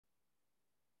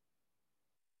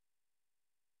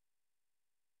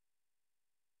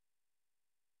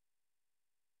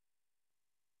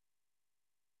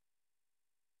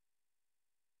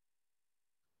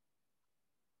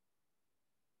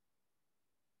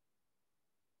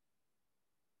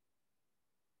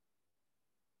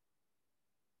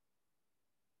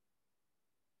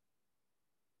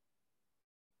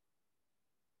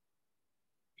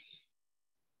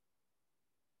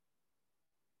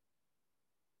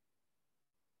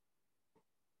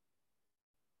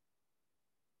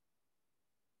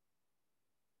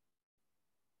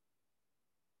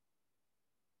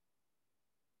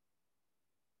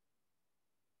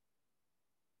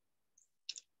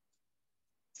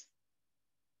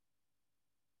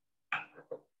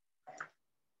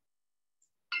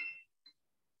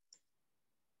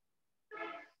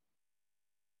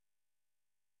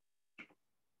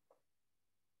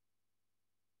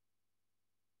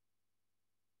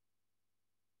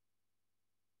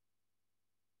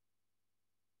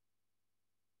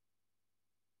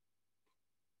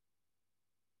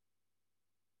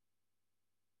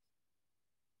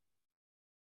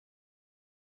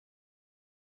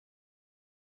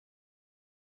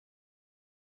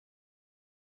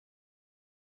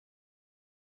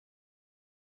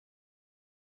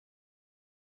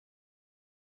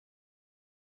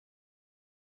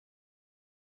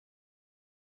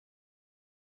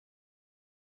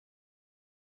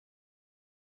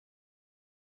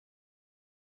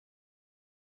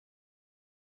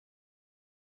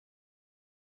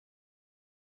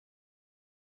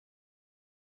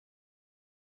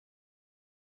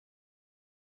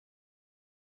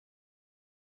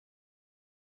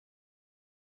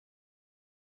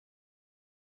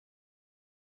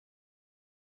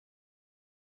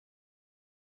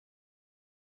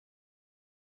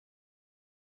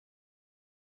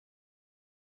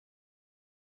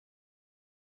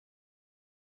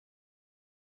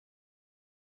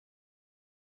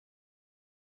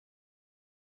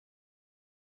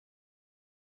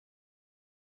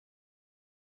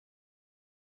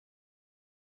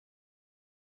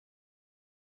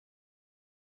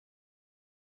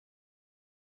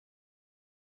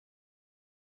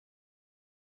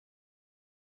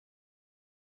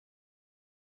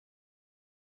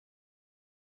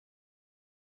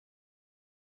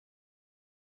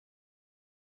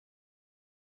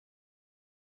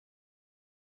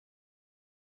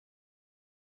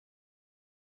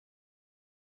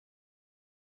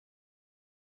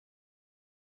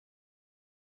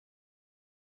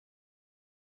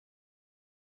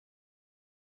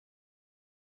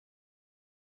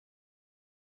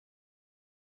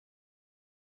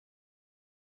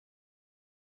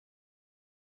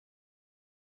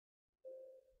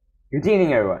Good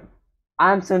evening, everyone.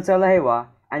 I'm Sansar Lahewa,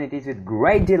 and it is with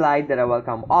great delight that I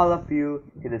welcome all of you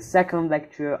to the second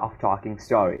lecture of Talking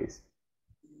Stories.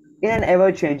 In an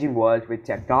ever changing world with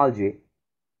technology,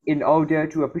 in order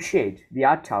to appreciate the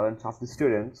art talents of the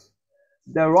students,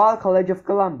 the Royal College of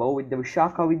Colombo, with the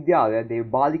Visakha Vidyalaya, the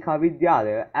Balika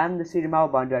Vidyalaya, and the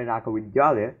Sirimavo Bandaranaike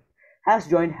Vidyalaya, has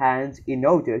joined hands in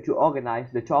order to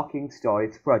organize the Talking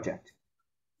Stories project.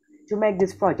 To make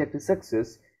this project a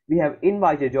success, we have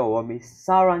invited over Ms.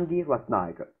 Sarangi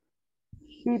Rathnayake.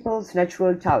 People's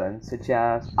natural talents, such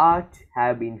as art,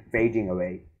 have been fading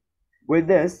away. With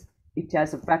this, it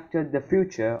has affected the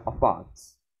future of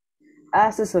arts.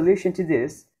 As a solution to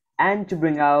this, and to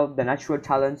bring out the natural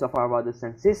talents of our brothers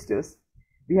and sisters,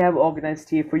 we have organized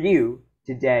here for you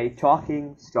today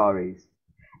Talking Stories,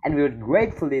 and we would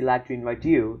gratefully like to invite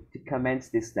you to commence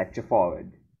this lecture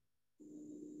forward.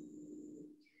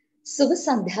 සුබ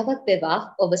සන්ධ්‍යාවක් වේවා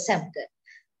ඔබ සැමට.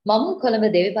 මම කොළඹ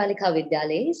දේවි බාලිකා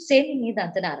විද්‍යාලයේ සේමිනී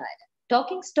දන්තනාරායන.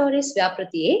 Talking Stories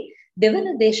ව්‍යාපෘතියේ දෙවන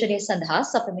දේශනය සඳහා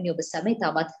සපමිනි ඔබ සැම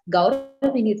ඉතාමත්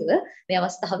ගෞරවණීයව මේ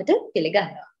අවස්ථාවට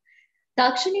පිළිගන්නවා.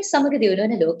 තාක්ෂණයේ සමග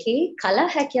දියුණුවන ලෝකයේ කලා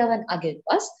හැකියාවන් අගයන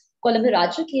පස් කොළඹ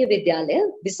රාජකීය විද්‍යාලය,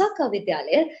 විසාකා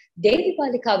විද්‍යාලය, දේවි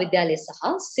බාලිකා විද්‍යාලය සහ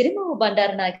සිරිමාවෝ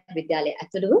බණ්ඩාරනායක විද්‍යාලය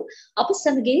ඇතුළු අප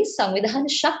සමගී සංවිධාන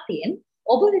ශක්තියෙන්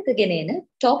ඔබ වෙත ගෙනෙන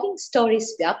Talking Stories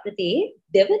ව්‍යාපෘතියේ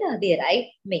දෙවන අදියරයි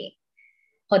මේ.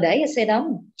 හොඳයි, එසේනම්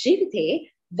ජීවිතයේ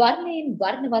වර්ණයෙන්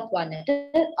වර්ණවත් වන්නට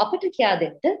අපට කියා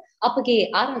දෙන්නට අපගේ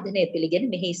ආරාධනය පිළිගෙන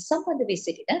මෙහි සම්බන්ධ වී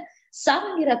සිටින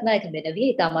සාරංගි රත්නායක මෙනවිය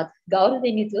ඉතාමත්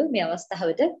ගෞරවයෙන් යුතුව මේ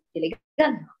අවස්ථාවට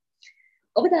පිළිගන්නවා.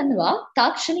 ඔබ දන්නවා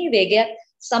තාක්ෂණීය වේගයත්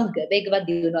සමග වේගවත්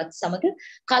දියුණුවත් සමග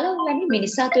කලාව වැනි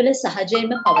මිනිසා තුළ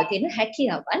සහජයෙන්ම පවතින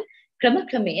හැකියාවන්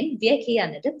ක්‍රමක්‍රමයෙන් වියකී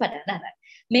යන්නට පටන් අරන්.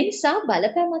 මේ නිසා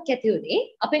බලපෑමක් ඇති වුණේ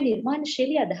අපේ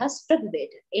නිර්මාණශීලී අදහස්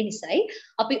ප්‍රභවයට. ඒ නිසායි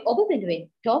අපි ඔබ වෙනුවෙන්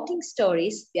Talking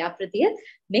Stories ව්‍යාපෘතිය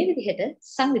මේ විදිහට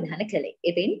සංවිධානය කළේ.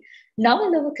 ඉතින්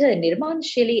නවලෝක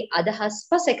නිර්මාණශීලී අදහස්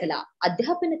පසෙකලා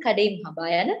අධ්‍යාපන කඩේම්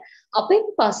හඹා යන අපේ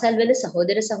පාසල්වල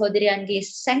සහෝදර සහෝදරයන්ගේ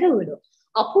සැඟවුණු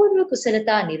අපූර්ව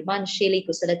කුසලතා නිර්මාණශීලී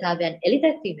කුසලතාවයන්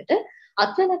එළිදැක්වීමට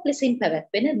අත්වලක් ලෙසින්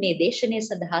පැවැත්වෙන මේ දේශනය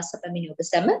සඳහා සැපමිනි ඔබ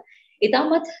සැම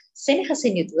ඉතාමත්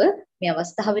සෙනෙහසින් යුතුව මේ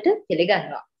අවස්ථාවට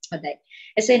පිළිගන්නවා. හොඳයි.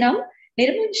 එසේනම්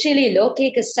නිර්මාණශීලී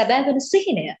ලෝකයක සැබෑවන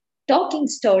සිහිනය Talking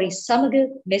Stories සමග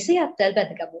මෙසේ අත්වැල්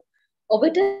බැඳගමු.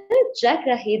 ඔබට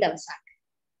ජයග්‍රාහී දවසක්.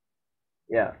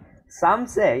 Yeah, some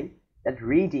say that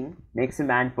reading makes a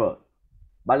man poor,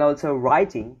 but also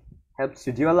writing helps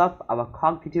to develop our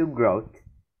cognitive growth,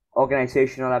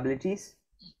 organizational abilities,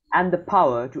 and the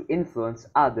power to influence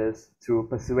others through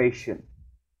persuasion.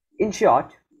 In short,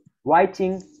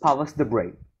 writing powers the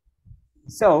brain.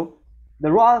 So,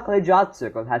 the Royal College Art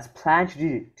Circle has planned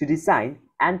to design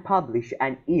and publish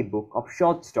an e-book of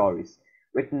short stories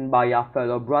written by our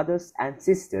fellow brothers and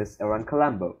sisters around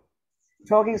Colombo.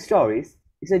 Talking Stories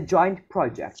is a joint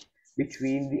project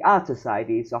between the art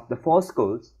societies of the four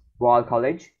schools, Royal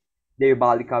College, Devi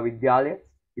Balika Vidyalaya,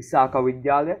 Visakha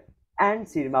Vidyalaya, and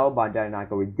Sirimavo Bandaranaike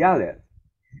Vidyalaya.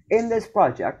 In this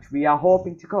project, we are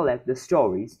hoping to collect the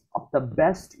stories of the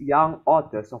best young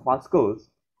authors of our schools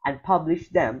and publish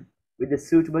them with the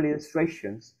suitable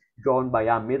illustrations drawn by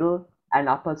our middle and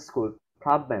upper school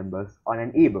club members on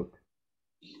an e-book.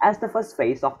 As the first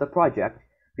phase of the project,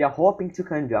 we are hoping to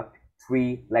conduct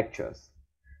 3 lectures,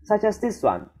 such as this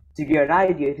one, to give an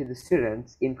idea to the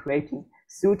students in creating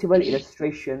suitable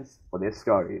illustrations for their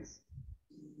stories.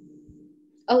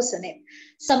 අවසනේ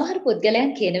සමහර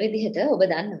පුද්ගලයන් කියන විදිහට ඔබ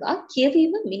දන්නවා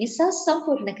කියවීම මිනිසා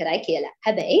සම්පූර්ණ කරයි කියලා.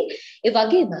 හැබැයි ඒ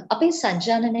වගේම අපේ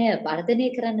සංජානනය වර්ධනය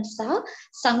කරන්න සහ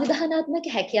සංවිධානාත්මක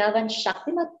හැකියාවන්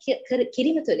ශක්තිමත්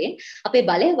කිරීම තුළින් අපේ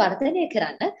බලය වර්ධනය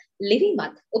කරන්න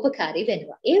ලිවීමත් උපකාරී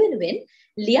වෙනවා. ඒ වෙනුවෙන්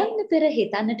ලියන්න පෙර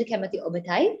හිතන්නට කැමති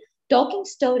ඔබටයි Talking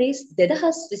Stories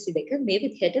 2022 මේ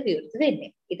විදිහට විවෘත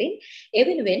වෙන්නේ. ඉතින් ඒ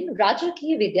වෙනුවෙන්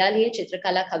රාජකීය විද්‍යාලයේ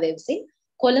චිත්‍රකලා කවය විසින්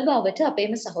කොළඹවට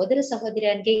අපේම සහෝදර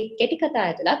සහෝදරයන්ගේ කෙටි කතා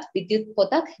ඇතුළත් විද්‍යුත්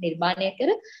පොතක් නිර්මාණය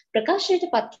කර ප්‍රකාශයට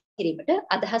පත් කිරීමට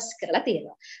අදහස් කරලා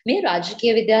තියෙනවා. මේ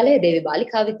රාජකීය විද්‍යාලය, දේවි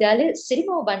බාලිකා විද්‍යාලය,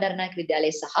 සිරිමාවෝ බණ්ඩාරනායක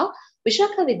විද්‍යාලය සහ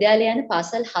විශාඛා විද්‍යාලය යන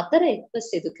පාසල් 4 එක්ව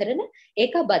සිදු කරන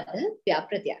ඒකාබද්ධ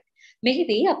ව්‍යාපෘතියක්.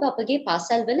 මෙහිදී අපගේ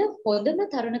පාසල්වල හොඳම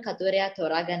තරුණ කතුවරයා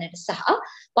තෝරා ගන්නට සහ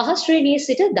 5 ශ්‍රේණියේ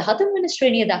සිට 13 වෙනි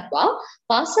ශ්‍රේණිය දක්වා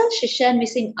පාසල් ශිෂ්‍යයන්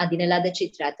විසින් අඳින ලද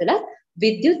චිත්‍ර ඇතුළත්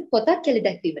විද්‍යුත් පොතක් එළි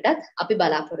දැක්වීමටත් අපි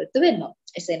බලාපොරොත්තු වෙනවා.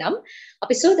 එසේනම්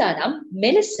අපි සූදානම්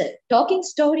මෙලෙස Talking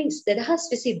Stories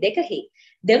 2022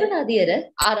 දෙවන අදියර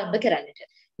ආරම්භ කරන්නට.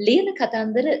 ලියන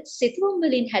කතන්දර සිතුවම්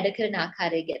වලින් හැඩ කරන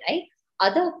ආකාරය ගැනයි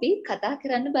අද අපි කතා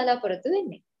කරන්න බලාපොරොත්තු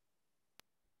වෙන්නේ.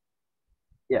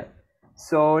 Yeah.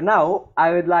 So now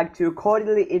I would like to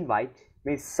cordially invite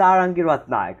Ms. Sarangi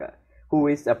Rathnayake, who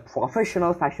is a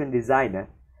professional fashion designer,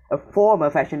 a former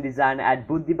fashion designer at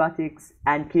Buddhi Batiks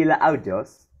and Kila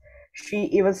Outdoors. She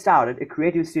even started a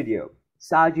creative studio,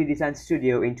 Sar-G Design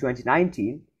Studio, in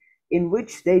 2019, in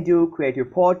which they do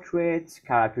creative portraits,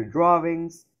 character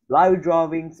drawings, live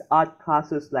drawings, art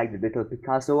classes like the Little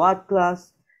Picasso art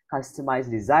class,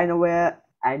 customized designer wear,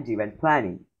 and event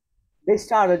planning. They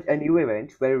started a new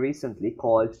event very recently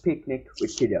called Picnic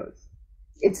with Kiddos.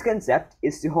 Its concept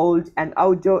is to hold an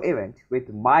outdoor event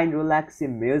with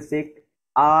mind-relaxing music,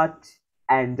 art,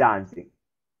 and dancing.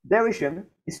 Their vision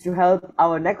is to help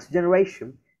our next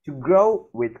generation to grow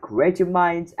with creative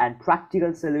minds and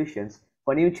practical solutions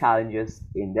for new challenges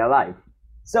in their life.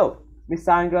 So, Ms.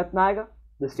 Sarangi Rathnayake,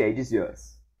 the stage is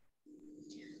yours.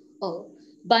 ඔව්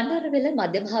බණ්ඩාරවෙල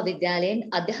මධ්‍ය මහා විද්‍යාලයෙන්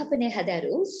අධ්‍යාපනය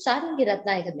හැදෑරූ සාරංගි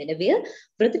රත්නායක මෙනවිය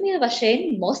ප්‍රථමීය වශයෙන්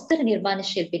මෝස්තර නිර්මාණ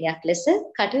ශිල්පිනියක් ලෙස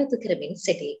කටයුතු කරමින්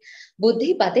සිටී.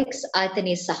 බුද්ධි බතික්ස්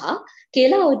ආයතනයේ සහ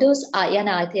කේලා ඔඩෝස්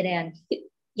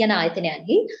යන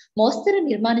ආයතනයන්හි මෝස්තර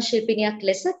නිර්මාණ ශිල්පිනියක්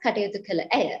ලෙස කටයුතු කළ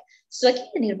ඇය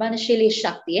ස්වකීය නිර්මාණශීලී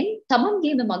ශක්තියෙන්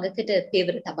තමන්ගේම මඟකට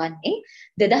පෙවර තබන්නේ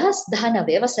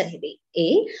 2019 වසරේදී.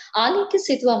 ඒ ආලෝක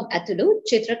සිතුවම් ඇතුළු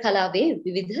චිත්‍ර කලාවේ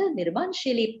විවිධ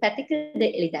නිර්මාණශීලී පැතිකඩ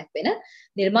එළිදැක්වෙන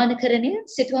නිර්මාණකරණය,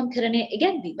 සිතුවම්කරණය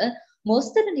ඉගැන්වීම,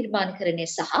 මෝස්තර නිර්මාණකරණය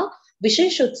සහ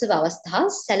විශේෂ උත්සව අවස්ථා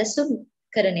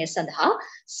සැලසුම්කරණය සඳහා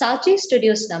සාචි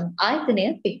ස්ටුඩියෝස් නම් ආයතනය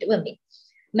පිහිටුවමි.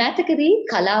 මෑතකදී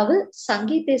කලාව,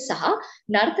 සංගීතය සහ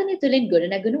නර්තනය තුළින්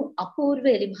ගොඩනැගුණු අපූර්ව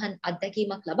එළිමහන්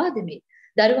අත්දැකීමක් ලබා දෙමින්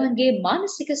දරුවන්ගේ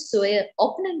මානසික සුවය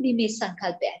ඔපනන්වීමේ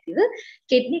සංකල්පය ඇතිව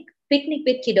පික්නික්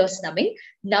විත් කිඩෝස් නමින්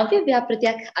නව්‍ය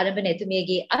ව්‍යාපෘතියක් ආරම්භන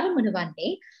එතුමියගේ අරමුණ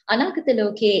වන්නේ අනාගත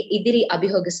ලෝකයේ ඉදිරි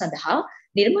අභියෝග සඳහා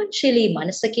නිර්මාණශීලී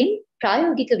මනසකින්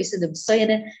ප්‍රායෝගික විසඳුම්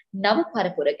සොයන නව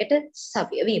පරපුරකට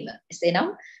සවිය වීම.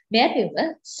 එසේනම් මෙයටම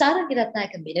සාරංගි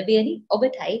රත්නායක මෙනවියනි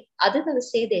ඔබටයි අද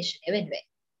දවසේ දේශනය වෙනුවෙන්.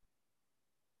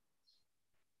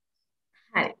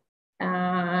 Hi.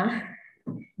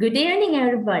 Good evening,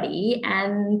 everybody,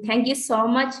 and thank you so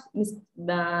much, Ms.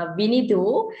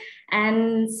 Vinidu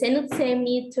and Senut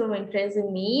Semi, to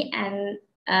impressing me and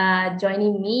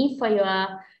joining me for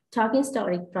your talking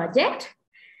story project.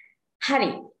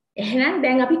 Hari, එහෙනම්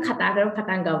දැන් අපි කතා කරමු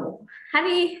පටන් ගමු.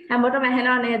 හරි, හැමෝටම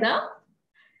ඇහෙනව නේද?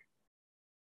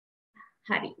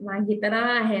 හරි, මම හිතනවා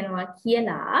ඇහෙනවා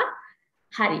කියලා.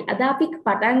 හරි, අද අපි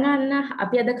පටන් ගන්න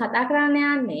අපි අද කතා කරන්න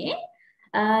යන්නේ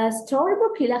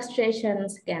storybook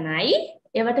illustrations ගැනයි.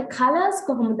 ඒවට colors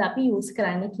කොහොමද අපි use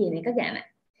කරන්නේ කියන එක ගැන.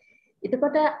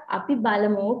 එතකොට අපි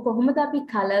බලමු කොහොමද අපි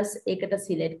colors එකට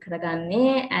select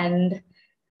කරගන්නේ and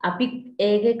අපි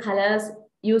ඒගේ colors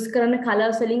use කරන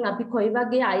colors වලින් අපි කොයි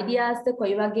වගේ ideas ද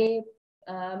කොයි වගේ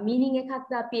meaning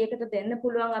එකක්ද අපි ඒකට දෙන්න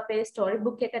පුළුවන් අපේ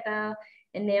storybook එකට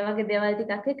එන්නේ ඒ වගේ දේවල්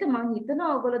ටිකක් එක මම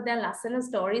හිතනවා ඔයගොල්ලෝ දැන් ලස්සන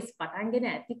stories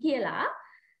පටන්ගෙන ඇති කියලා.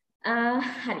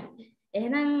 හරි.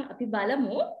 එහෙනම් අපි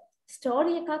බලමු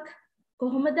ස්ටෝරි එකක්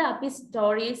කොහොමද අපි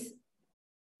ස්ටෝරීස්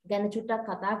ගැන චුට්ටක්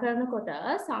කතා කරනකොට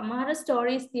සමහර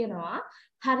ස්ටෝරීස් තියෙනවා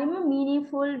හරිම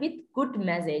meaningful with good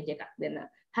message එකක් දෙන.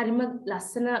 හරිම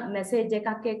ලස්සන message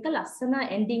එකක් එක්ක ලස්සන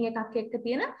ending එකක් එක්ක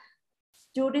තියෙන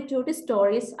චූටි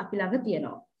ස්ටෝරීස් අපි ළඟ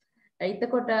තියෙනවා.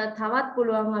 එතකොට තවත්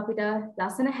පුළුවන් අපිට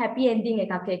ලස්සන happy ending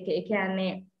එකක් එක්ක. ඒ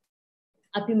කියන්නේ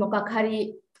අපි මොකක් හරි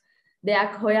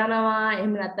දෙයක් හොයනවා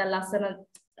එහෙම නැත්නම් ලස්සන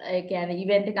ඒ කියන්නේ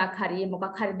ඉවෙන්ට් එකක් හරි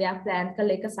මොකක් හරි දෙයක් plan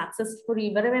කරලා ඒක successful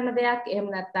ඉවර වෙන දෙයක් එහෙම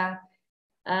නැත්නම්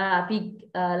අපි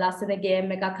ලස්සන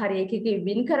game එකක් හරි එකක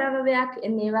win කරන දෙයක්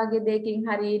එන්නේ ඒ වගේ දෙයකින්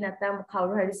හරි නැත්නම්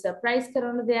කවුරු හරි surprise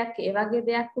කරන දෙයක් ඒ වගේ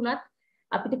දෙයක් වුණත්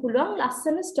අපිට පුළුවන්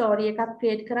ලස්සන story එකක්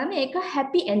create කරන්න ඒක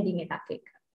happy ending එකක් එක්ක.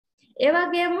 ඒ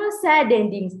වගේම sad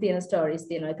endings තියෙන stories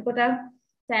තියෙනවා. එතකොට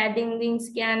sad endings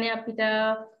කියන්නේ අපිට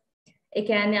ඒ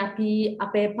කියන්නේ අපි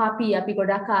අපේ පපි අපි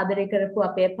ගොඩක් ආදරය කරපු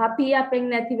අපේ පපි අපෙන්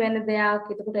නැති වෙන දෙයක්.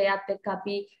 එතකොට එයාත් එක්ක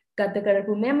අපි ගත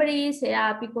කරපු memories එයා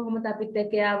අපි කොහොමද අපිත්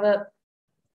එක්ක යාව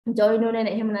join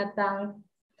වෙන්නේ එහෙම නැත්නම්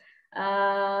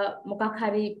මොකක්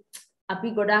හරි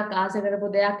අපි ගොඩක් ආස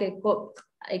කරපු දෙයක් එක්ක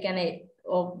ඒ කියන්නේ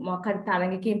මොකක් හරි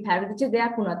තරඟකින් පැවිදිච්ච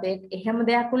දෙයක් වුණත් ඒ එහෙම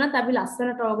දෙයක් වුණත් අපි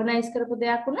ලස්සනට organize කරපු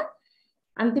දෙයක් වුණත්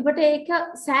අන්තිමට ඒක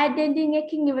sad ending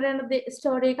එකකින් ඉවර වෙන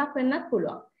story එකක් වෙන්නත්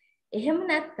පුළුවන්. එහෙම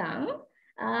නැත්නම්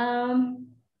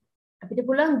අපිට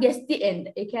පුළුවන් guess the end.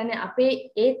 ඒ කියන්නේ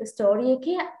අපේ ඒ story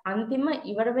එකේ අන්තිම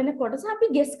ඉවර වෙන කොටස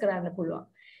අපි guess කරන්න පුළුවන්.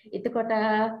 එතකොට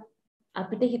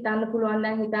අපිට හිතන්න පුළුවන්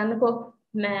දැන් හිතන්නකෝ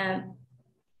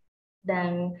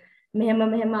දැන්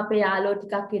මෙහෙම අපේ යාළුවෝ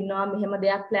ටිකක් ඉන්නවා මෙහෙම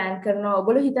දෙයක් plan කරනවා.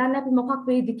 ඔයගොල්ලෝ හිතන්නේ අපි මොකක්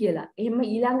වෙයිද කියලා. එහෙම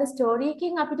ඊළඟ story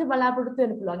එකකින් අපිට බලාපොරොත්තු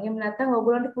වෙන්න පුළුවන්. එහෙම නැත්නම්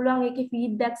ඔයගොල්ලන්ට පුළුවන් ඒකේ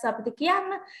feedbacks අපිට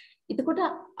කියන්න. එතකොට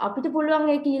අපිට පුළුවන්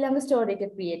ඒක ඊළඟ ස්ටෝරි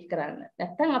එක ක්‍රියේට් කරන්න.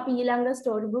 නැත්නම් අපි ඊළඟ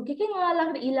ස්ටෝරි බුක් එකෙන්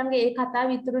ඔයාලට ඊළඟ ඒ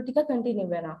කතාව ඉතුරු ටික කන්ටිනියු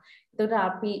වෙනවා. එතකොට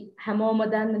අපි හැමෝම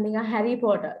දන්න නිකන් හැරි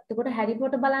පොටර්. එතකොට හැරි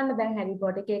පොටර් බලන්න දැන් හැරි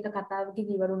පොටර් එකේ එක කතාවක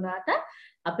ඉවර වුණාට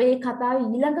අපේ කතාව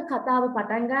ඊළඟ කතාව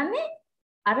පටන් ගන්නෙ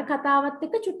අර කතාවත්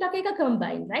එක්ක චුට්ටක් එක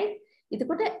කම්බයින් රයිට්.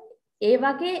 එතකොට ඒ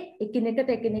වගේ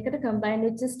එකිනෙකට කම්බයින්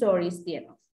වෙච්ච ස්ටෝරීස්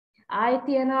තියෙනවා. ආයෙ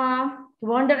තියෙනවා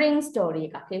වොන්ඩරින් ස්ටෝරි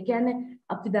එකක්. ඒ කියන්නේ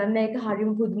අපි දන්න එක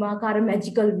හරිම පුදුමාකාර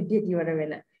මැජිකල් විදියට ඉවර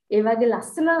වෙන. ඒ වගේ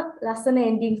ලස්සන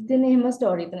එන්ඩින්ග්ස් තියෙන එහෙම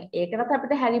ස්ටෝරි තියෙන. ඒකටත්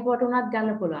අපිට හැරි පොටර් උනත්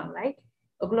ගන්න පුළුවන් රයිට්.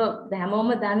 ඔයගොල්ලෝ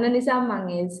හැමෝම දන්න නිසා මම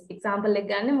ඒ එක්සැම්පල් එක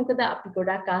ගන්න. මොකද අපි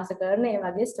ගොඩක් ආස කරන ඒ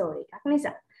වගේ ස්ටෝරි එකක්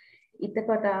නිසා.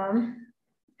 එතකොට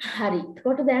හරි.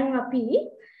 එතකොට දැන් අපි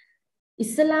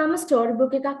ඉස්ලාම ස්ටෝරි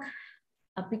බුක් එකක්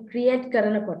අපි ක්‍රියේට්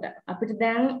කරනකොට අපිට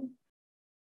දැන්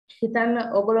හිතන්න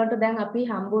ඔයගොල්ලන්ට දැන් අපි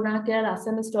හම්බුණා කියලා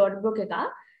ලස්සන ස්ටෝරි බුක් එකක්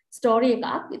ස්ටෝරි එකක්.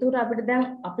 ඒකට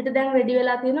අපිට දැන් රෙඩි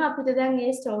වෙලා තියෙනවා අපිට දැන්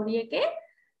මේ ස්ටෝරි එකේ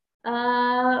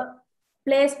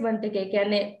ප්ලේස්මන්ට් එක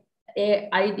කියන්නේ ඒ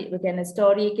අයිඩියා ඒ කියන්නේ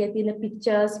ස්ටෝරි එකේ තියෙන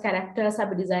පික්චර්ස් කැරක්ටර්ස්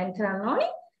අපි ඩිසයින් කරන්න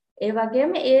ඕනේ. ඒ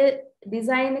වගේම ඒ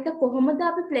ඩිසයින් එක කොහොමද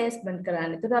අපි ප්ලේස්මන්ට්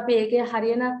කරන්නේ. ඒකට අපි ඒකේ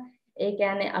හරියන ඒ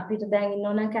කියන්නේ අපිට දැන් ඉන්න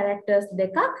ඕන කැරක්ටර්ස්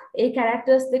දෙකක්. ඒ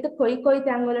කැරක්ටර්ස් දෙක කොයි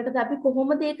තැන් වලටද අපි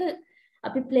කොහොමද ඒක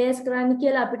අපි ප්ලේස් කරන්න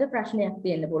කියලා අපිට ප්‍රශ්නයක්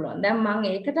තියෙන්න පුළුවන්. දැන් මම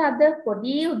ඒකට අද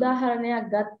පොඩි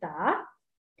උදාහරණයක් ගත්තා.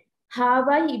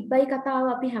 හාවයි ඉබ්බයි කතාව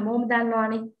අපි හැමෝම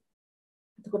දන්නවානේ.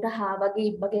 එතකොට හාවගේ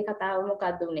ඉබ්බගේ කතාව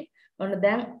මොකක්ද උනේ? ඔන්න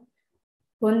දැන්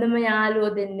හොඳම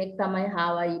යාළුවෝ දෙන්නෙක් තමයි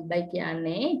හාවයි ඉබ්බයි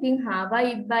කියන්නේ. ඉතින්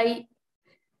හාවයි ඉබ්බයි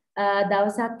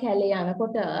දවසක් කැලේ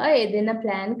යනකොට ඒ දෙන්න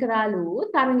ප්ලෑන් කරාලු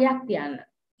තරඟයක් තියන්න.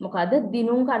 මොකද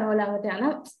දිනුම් කනුව ළඟට යන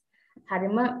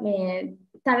හරිම මේ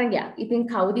තරගයක්. ඉතින්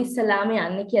කවුද ඉස්සලාම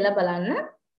යන්නේ කියලා බලන්න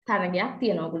තරගයක්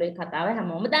තියෙනවා. ඔයගොල්ලෝ ඒ කතාව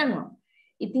හැමෝම දන්නවා.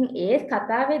 ඉතින් ඒ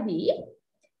කතාවේදී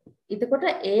එතකොට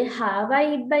ඒ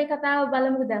හාවයි ඉබ්බයි කතාව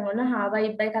බලමුද? දැන් ඔන්න හාවයි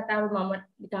ඉබ්බයි කතාව මම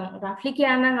නිකන් රෆ්ලි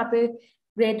කියනනම් අපේ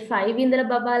grade 5 ඉඳලා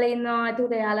බබාලා ඉන්නවා.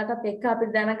 ඒකට එයාලටත් එක්ක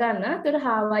අපිට දැනගන්න. ඒකට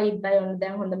හාවයි ඉබ්බයි ඔන්න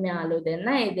දැන් හොඳම යාළුවෝ දෙන්න.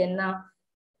 ඒ දෙන්න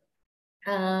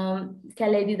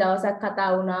කැලේදී දවසක්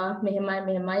කතා වුණා.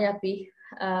 මෙහෙමයි අපි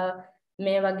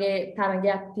මේ වගේ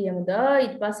තරගයක් තියමුද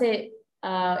ඊට පස්සේ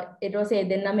ඊට පස්සේ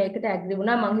දෙන්නම මේකට ඇග්‍රි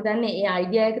වුණා. මම හිතන්නේ ඒ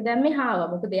අයිඩියා එක දැම්මේ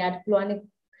හාවා. මොකද එයාට පුළුවන්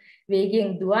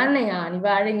වේගයෙන් දුවන්න. එයා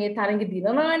අනිවාර්යෙන් ඒ තරගෙ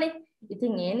දිනනවානේ.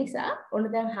 ඉතින් ඒ නිසා ඔන්න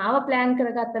දැන් හාව ප්ලෑන්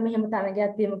කරගත්ත මෙහෙම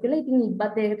තරගයක් තියමු කියලා. ඉතින්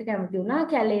ඉබ්බත් ඒකට කැමති වුණා.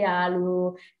 කැලේ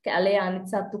යාළුවෝ කැලේ අනිත්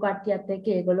සත්තු කට්ටියත් එක්ක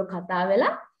ඒගොල්ලෝ කතා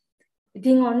වෙලා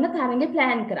ඉතින් ඔන්න තරගෙ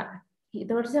ප්ලෑන් කරා.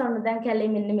 ඊට පස්සේ ඔන්න දැන්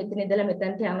කැලේ මෙන්න මෙතන ඉඳලා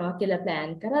මෙතනට යනවා කියලා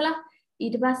ප්ලෑන් කරලා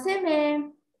ඊට පස්සේ මේ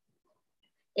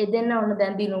එදෙන්න ඔන්න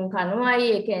දැන් දිනුම් කනුවයි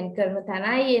ඒක එන්ඩ් කරන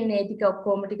තැනයි එන්නේ ටික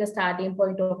ඔක්කොම ටික ස්ටාර්ටින්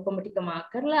පොයින්ට් ඔක්කොම ටික මාක්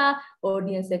කරලා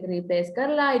ඔඩියන්ස් එක රීප්ලේස්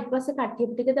කරලා ඊට පස්සේ කට්ටිය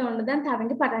ටික ඔන්න දැන්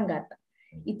තරඟේ පටන් ගත්තා.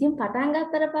 ඉතින් පටන්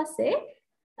ගත්තට පස්සේ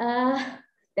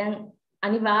දැන්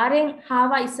අනිවාර්යෙන්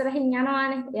හාවා ඉස්සරහින්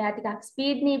යනවානේ. එයා ටිකක්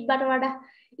ස්පීඩ් නේ ඉබ්බට වඩා.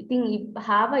 ඉතින්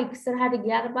හාවා ඉස්සරහට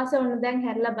ගියාට පස්සේ ඔන්න දැන්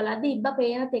හැරිලා බලද්දි ඉබ්බා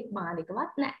පේන තෙක්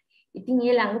මානෙකවත් නැහැ. ඉතින්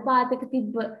ඒ ළඟ පාතක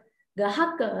තිබ්බ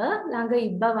ගහක ළඟ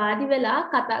ඉබ්බා වාඩි වෙලා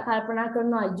කල්පනා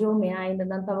කරනවා අයියෝ මෙයා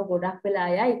ඉඳන් තව ගොඩක් වෙලා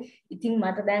යයි. ඉතින්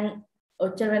මට දැන්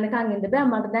ඔච්චර වෙනකන් ඉන්න බෑ.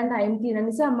 මට දැන් ටයිම් තියෙන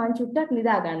නිසා මං චුට්ටක්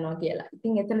නිදා ගන්නවා කියලා.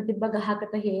 ඉතින් එතන තිබ්බ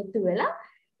ගහකට හේතු වෙලා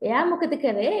එයා මොකද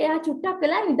කරේ? එයා චුට්ටක්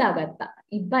වෙලා නිදාගත්තා.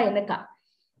 ඉබ්බා එනකම්.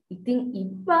 ඉතින්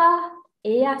ඉබ්බා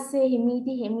ඒ ASCII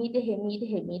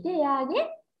හිමීට එයාගේ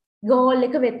ගෝල්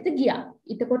එක වෙත්ත ගියා.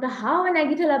 එතකොට හාව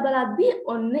නැගිටලා බලද්දි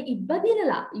ඔන්න ඉබ්බා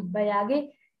දිනලා. ඉබ්බා යාගේ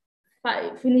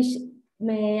ෆිනිෂ්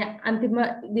මේ අන්තිම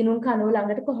දිනුම් කනුව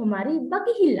ළඟට කොහොම හරි ඉබ්බා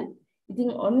ගිහිල්ලා. ඉතින්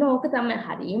ඔන්න ඕක තමයි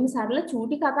හරියම සරල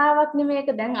චූටි කතාවක් නෙමේක.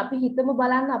 දැන් අපි හිතමු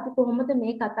බලන්න අපි කොහොමද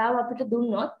මේ කතාව අපිට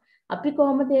දුන්නොත් අපි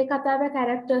කොහොමද මේ කතාවේ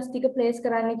කැරක්ටර්ස් ටික ප්ලේස්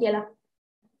කරන්නේ කියලා.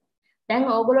 දැන්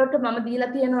ඕගොල්ලෝට මම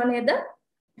දීලා තියෙනව නේද?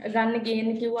 ගන්න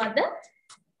ගේන්න කිව්වද?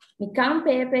 නිකම්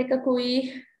පේපර් එකකුයි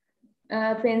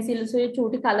පෙන්සිල් සුයි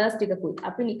චූටි කලර්ස් ටිකකුයි.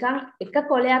 අපි නිකන් එක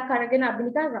කොලයක් අරගෙන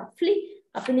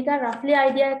අපි නිකන් රෆ්ලි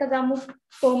අයිඩියා එක ගමු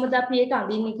කොහොමද අපි ඒක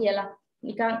අඳින්නේ කියලා.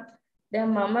 නිකන් දැන්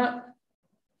මම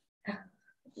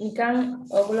නිකන්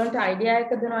ඔයගොල්ලන්ට අයිඩියා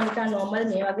එක දෙනවා. නිකන් normal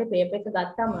මේ වගේ පේපර් එක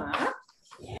ගත්තම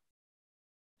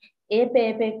ඒ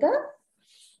පේපර් එක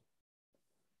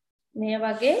මේ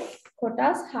වගේ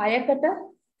කොටස් 6කට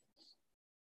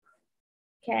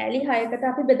කෑලි 6කට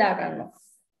අපි බෙදා ගන්නවා.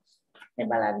 මේ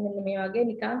බලන්න මෙන්න මේ වගේ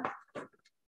නිකන්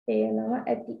පේනවා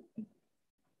ඇති.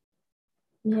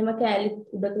 මෙහෙම කෑලි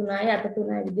උඩ 3යි යට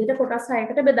 3යි විදිහට කොටස්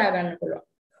 6කට බෙදා ගන්න පුළුවන්.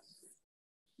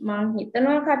 මම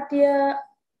හිතනවා කට්ටිය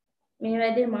මේ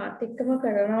වැඩේ මාත් එක්කම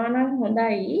කරනවා නම්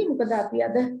හොඳයි. මොකද අපි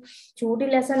අද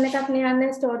චූටි ලෙසන් එකක් නේ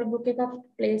යන්නේ ස්ටෝරි බුක් එකක්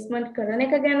ප්ලේස්මන්ට් කරන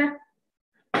එක ගැන.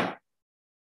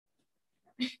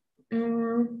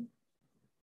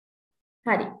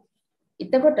 හරි.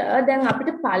 එතකොට දැන්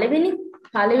අපිට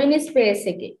පළවෙනි ස්පේස්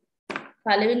එකේ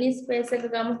පළවෙනි ස්පේස් එක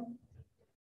ගමු.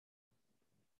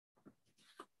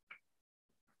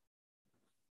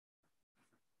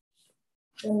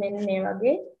 මෙන්න මේ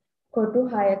වගේ කොටු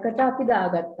 6කට අපි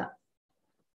දාගත්තා.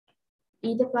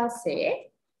 ඊට පස්සේ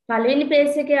පළවෙනි පේජ්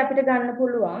එකේ අපිට ගන්න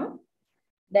පුළුවන්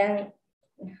දැන්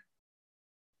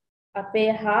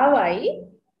අපේ හාවයි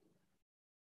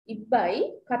ඉබ්බයි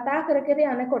කතා කර කර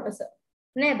යන කොටස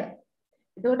නේද?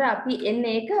 එතකොට අපි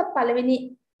එන්නේ ඒක පළවෙනි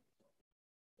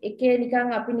එකේ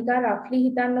නිකන් අපි නිකන් රෆ්ලි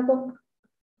හිතන්නකො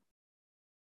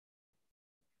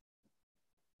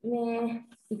මේ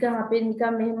නිකන් අපි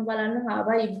නිකන් මෙහෙම බලන්න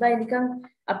හාවයි ඉබ්බයි නිකන්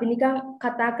අපි නිකන්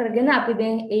කතා කරගෙන අපි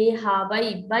දැන් ඒ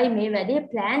හාවයි ඉබ්බයි මේ වැඩේ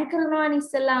ප්ලෑන් කරනවානේ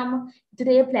ඉස්සලාම. ඒතර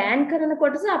ඒ ප්ලෑන් කරන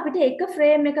කොටස අපිට එක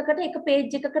ෆ්‍රේම් එකකට එක පේජ්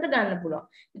එකකට ගන්න පුළුවන්.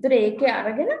 ඒතර ඒකේ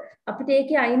අරගෙන අපිට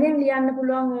ඒකේ අයිනෙන් ලියන්න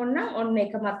පුළුවන් ඕනනම් ඔන්න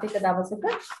එකමත් එක දවසක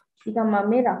නිකන් මම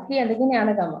මේ රෆ්ලි ඇඳගෙන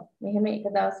යන ගම මෙහෙම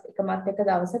එකමත් එක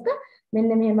දවසක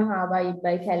මෙන්න මෙහෙම හාවයි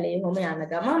ඉබ්බයි කැලේ හොම යන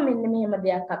ගම මෙන්න මෙහෙම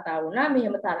දෙයක් කතා වුණා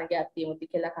මෙහෙම තරගයක්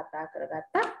තියමුති කියලා කතා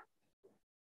කරගත්තා.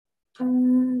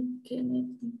 කෙනෙක්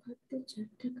මොකක්ද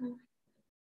chat එක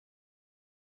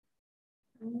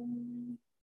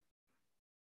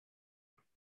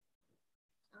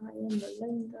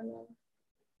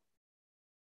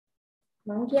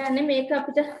මම කියන්නේ මේක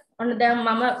අපිට ඔන්න දැන්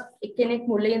මම එක්කෙනෙක්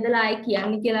මුලින් ඉඳලා ආයි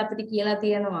කියන්නේ කියලා අපිට කියලා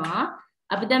තියෙනවා.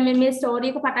 අපි දැන් මේ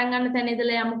ස්ටෝරි එක පටන් ගන්න තැන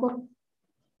ඉඳලා යමුකෝ.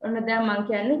 ඔන්න දැන් මම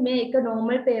කියන්නේ මේ එක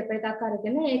normal paper එකක්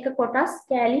අරගෙන ඒක කොටස්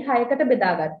කෑලි 6කට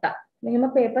බෙදාගත්තා. මෙහෙම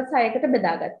papers 6කට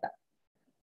බෙදාගත්තා.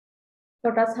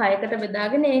 කොටස් 6කට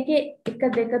බෙදාගෙන ඒකේ 1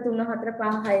 2 3 4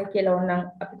 5 6 කියලා ඕනනම්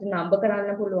අපිට නම්බර්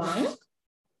කරන්න පුළුවන්.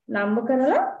 නම්බර්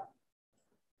කරලා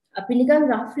අපි නිකන්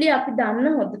රෆ්ලි අපි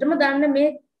දන්න හොඳටම දන්න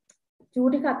මේ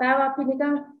චූටි කතාව අපි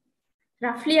නිකන්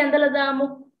රෆ්ලි ඇඳලා දාමු.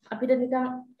 අපිට නිකන්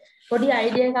පොඩි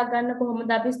අයිඩියා එකක් ගන්න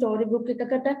කොහොමද අපි ස්ටෝරි බුක්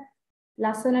එකකට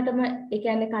ලස්සනටම ඒ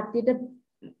කියන්නේ කට්ටියට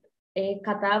ඒ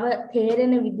කතාව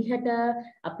තේරෙන විදිහට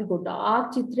අපි ගොඩාක්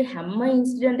චිත්‍ර හැම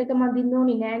ඉන්සිඩන්ට් එකම අඳින්න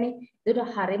ඕනේ නෑනේ.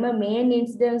 ඒකට හරියම මේන්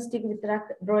ඉන්සිඩන්ට්ස් ටික විතරක්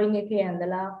ඩ්‍රොයින් එකේ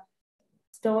ඇඳලා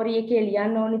ස්ටෝරි එකේ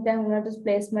ලියන්න ඕනේ දැන් උනට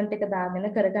ප්ලේස්මන්ට් එක දාගෙන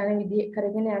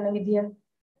කරගෙන යන විදිය.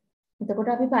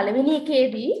 එතකොට අපි පළවෙනි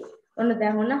එකේදී ඔන්න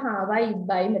දැන් ඔන්න හාවයි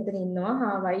ඉබ්බයි මෙතන ඉන්නවා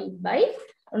හාවයි ඉබ්බයි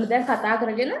ඔන්න දැන් කතා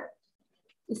කරගෙන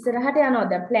ඉස්සරහට යනවා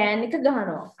දැන් ප්ලෑන් එක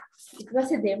ගහනවා. ඊට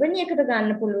පස්සේ දෙවෙනි එකට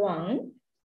ගන්න පුළුවන්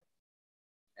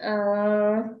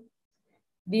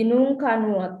දිනුම්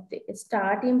කණුවත්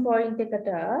ස්ටාර්ටින් පොයින්ට් එකට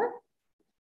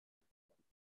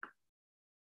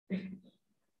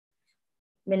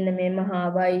මෙන්න මේ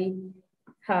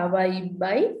හාවයි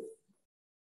ඉබ්බයි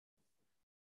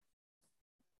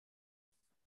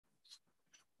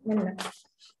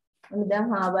මෙන්න දැන්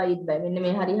හාවයි ඉබ්බයි මෙන්න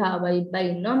මේ හරි හාවයි ඉබ්බයි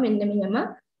ඉන්නවා මෙන්න මෙහෙම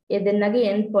ඒ දෙන්නගේ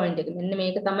end point එක මෙන්න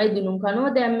මේක තමයි දිනුම්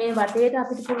කණුව. දැන් මේ වටේට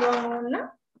අපිට පුළුවන් ඕන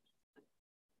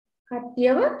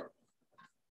කට්ටියව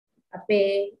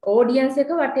අපේ ඔඩියන්ස්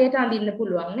එක වටේට අඳින්න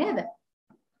පුළුවන් නේද?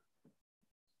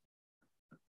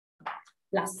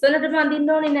 ලස්සනටම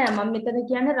අඳින්න ඕනේ නෑ. මම මෙතන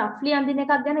කියන්නේ රෆ්ලි අඳින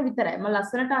එකක් ගැන විතරයි. මම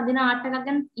ලස්සනට අඳින ආර්ට් එකක්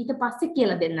ගැන ඊට පස්සේ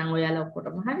කියලා දෙන්නම් ඔයාලා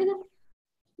ඔක්කොටම. හරිද?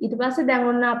 ඊට පස්සේ දැන්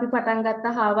ඔන්න අපි පටන්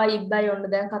ගත්ත හාවයි ඉබ්බයි ඔන්න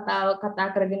දැන් කතා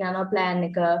කරගෙන යනවා ප්ලෑන්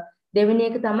එක. දෙවෙනි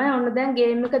එක තමයි ඔන්න දැන්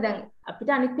ගේම් එක දැන්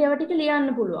අපිට අනිත් ඒවා ටික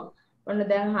ලියන්න පුළුවන්. ඔන්න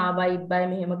දැන් හාවයි ඉබ්බයි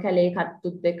මෙහෙම කැලේ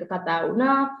කට්ටුත් එක්ක කතා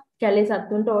වුණා. කැලේ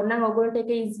සත්තුන්ට ඕනනම් ඔයගොල්ලන්ට එක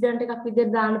ඉන්සිඩන්ට් එකක්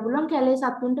විදිහට දාන්න පුළුවන් කැලේ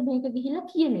සත්තුන්ට මේක ගිහිල්ලා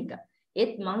කියන එක.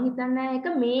 ඒත් මං හිතන්නේ ඒක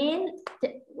මේන්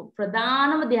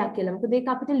ප්‍රධානම දෙයක් කියලා. මොකද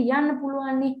ඒක අපිට ලියන්න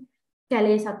පුළුවන් නේ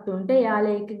කැලේ සත්තුන්ට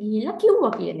එයාලා ඒක ගිහිල්ලා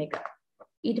කිව්වා කියන එක.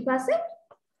 ඊට පස්සේ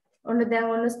ඔන්න දැන්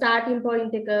ඔන්න ස්ටාර්ටින්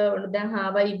පොයින්ට් එක ඔන්න දැන්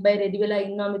හාවයි ඉබ්බයි රෙඩි වෙලා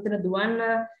ඉන්නවා මෙතන දුවන්න.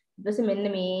 ඊට පස්සේ මෙන්න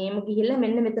මේම ගිහිල්ලා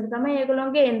මෙන්න මෙතන තමයි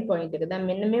ඒගොල්ලන්ගේ එන්ඩ් පොයින්ට් එක. දැන්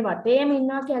මෙන්න මේ වටේම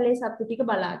ඉන්නවා කැලේ සත්තු ටික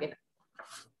බලාගෙන.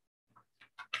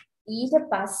 ඊට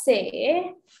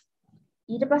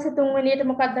පස්සේ තුන්වෙනියට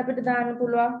මොකක්ද අපිට දාන්න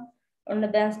පුළුවන්? ඔන්න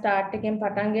දැන් ස්ටාර්ට් එකෙන්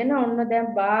පටන්ගෙන ඔන්න දැන්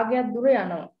භාගයක් දුර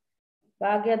යනවා.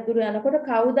 භාගයක් දුර යනකොට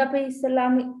කවුද අපේ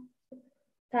ඉස්සලාම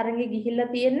තරඟෙ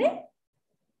ගිහිල්ලා තියෙන්නේ?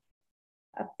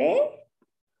 අපේ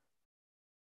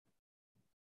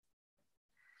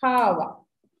හාවා.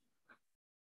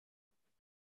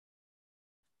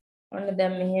 ඔන්න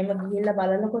දැන් මෙහෙම ගිහිල්ලා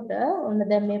බලනකොට ඔන්න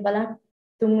දැන් මේ බලන්න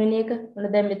තුන්වෙනි එක ඔන්න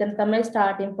දැන් මෙතන තමයි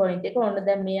ස්ටාර්ටින් පොයින්ට් එක. ඔන්න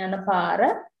දැන් මේ යන පාර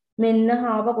මෙන්න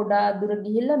හාව ගොඩාක් දුර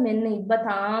ගිහිල්ලා මෙන්න ඉබ්බ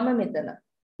තාම මෙතන.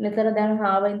 මෙතන දැන්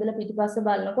හාව ඉඳලා පිටිපස්ස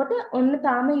බලනකොට ඔන්න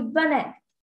තාම ඉබ්බ නැහැ.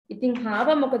 ඉතින් හාව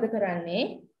මොකද කරන්නේ?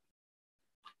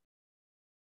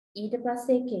 ඊට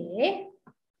පස්සේ එකේ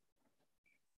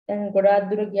දැන් ගොඩාක්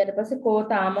දුර ගියාට පස්සේ කෝ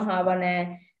තාම හාව නැහැ.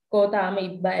 කෝ තාම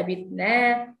ඉබ්බා ඇවිත් නෑ.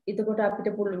 එතකොට අපිට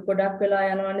ගොඩක් වෙලා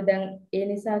යනවනේ දැන් ඒ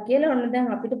නිසා කියලා ඔන්න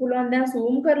දැන් අපිට පුළුවන් දැන්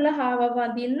zoom කරලා හාව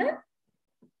වදින්න.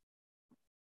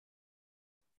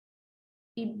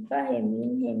 ඉබ්බා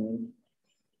හෙමින්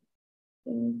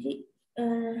ඉන්ටි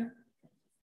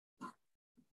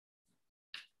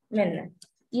මෙන්න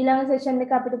ඊළඟ සෙෂන්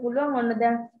එක අපිට පුළුවන් ඔන්න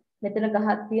දැන් මෙතන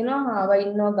ගහක් තියෙනවා හාව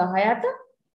ඉන්නවා ගහ යට.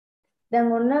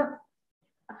 දැන් ඔන්න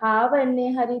හාව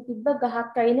එන්නේ හරි තිබ්බ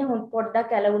ගහක් අයිනේ හොන්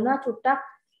පොඩ්ඩක් ඇලවුණා චුට්ටක්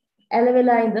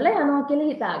ඇලවෙලා ඉඳලා යනවා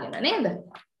කියලා හිතාගෙන නේද?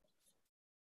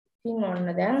 ඉතින් ඔන්න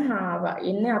දැන් හාව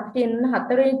ඉන්නේ අපිට එන්න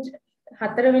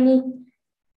හතරවෙනි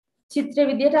චිත්‍ර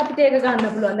විදියට අපිට ඒක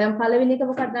ගන්න පුළුවන්. දැන් පළවෙනි එක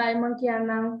මොකක්ද ආයෙ මම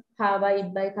කියන්නම්. හාවයි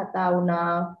ඉබ්බයි කතා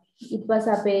වුණා. ඊට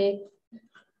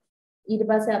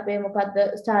පස්සේ අපේ මොකද්ද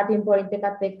ස්ටාර්ටින් පොයින්ට්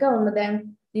එකත් එක්ක ඔන්න දැන්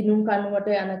දිනුම් කනුවට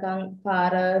යනකම්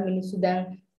පාර මිනිස්සු දැන්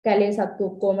කැලේ සත්තු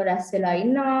ඔක්කොම රැස් වෙලා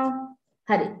ඉන්නවා.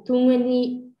 හරි. තුන්වෙනි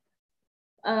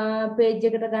පේජ්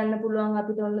එකට ගන්න පුළුවන්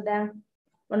අපිට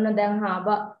ඔන්න දැන් හාව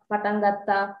පටන්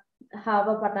ගත්තා. හාව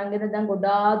පටන්ගෙන දැන්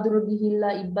ගොඩාක් දුර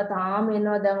ගිහිල්ලා ඉබ්බා තාම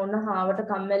එනවා. දැන් ඔන්න හාවට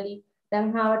කම්මැලි.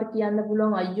 දැන් හාවට කියන්න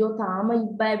පුළුවන් අයියෝ තාම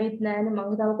ඉබ්බා ඇවිත් නැහැනේ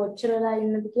මං තව කොච්චර වෙලා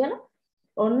ඉන්නද කියලා.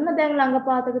 ඔන්න දැන්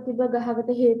ළඟපාතක තිබ්බ ගහකට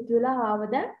හේතු වෙලා හාව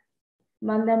දැන්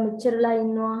මං දැන් මෙච්චරලා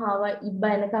ඉන්නවා හාව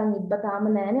ඉබ්බා එනකන් ඉබ්බා තාම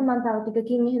නැහැනේ මං තව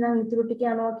ටිකකින් එහෙනම් ඉතුරු ටික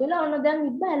යනවා කියලා ඔන්න දැන්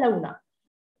ඉබ්බා ඇලවුණා.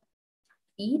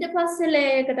 ඊට පස්සේ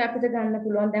ලේයකට අපිට ගන්න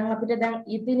පුළුවන් දැන් අපිට දැන්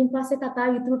ඊටින් පස්සේ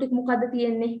කතාව ඉතුරු ටික මොකද්ද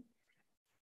තියෙන්නේ?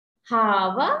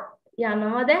 හාව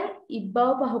යනවා දැන්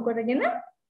ඉබ්බව පහු කරගෙන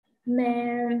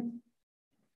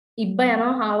ඉබ්බා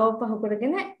යනවා හාවව පහු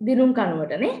කරගෙන දිනුම්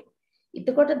කනුවටනේ.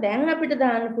 එතකොට දැන් අපිට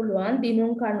දාන්න පුළුවන්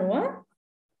දිනුම් කනුව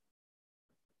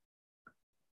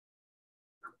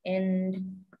and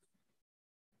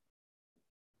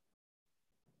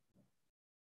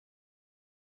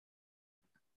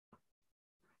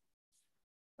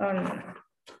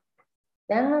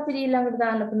දැන් අපිට ඊළඟට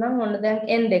දාන්න පුළුවන් ඔන්න දැන්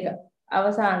end එක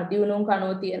අවසාන දිනුම්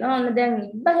කනුව තියෙනවා. ඔන්න දැන්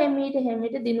ඉබ්බා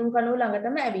හැමීට දිනුම් කනුව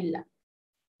ළඟටම ඇවිල්ලා.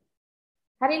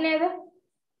 හරි නේද?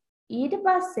 ඊට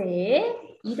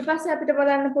පස්සේ අපිට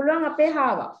බලන්න පුළුවන් අපේ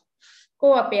හාව.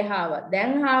 කෝ අපේ හාව.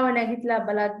 දැන් හාව නැගිටලා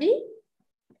බලද්දී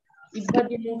ඉබ්බා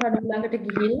දිනුම් කනුව ළඟට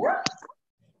ගිහිල්ලා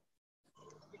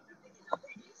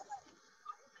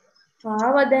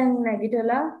හාව දැන්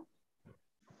නැගිටලා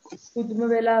පුදුම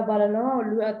වෙලා බලනවා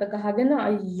ඔළුව අත ගහගෙන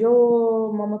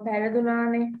අයියෝ මම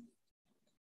පෙරදුනානේ.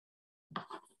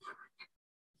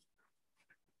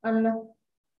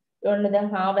 ඔන්න දැන්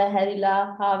හාව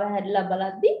හැරිලා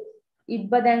බලද්දී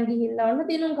ඉබ්බා දැන් ගිහිල්ලා ඔන්න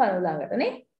දිනුම් කනුව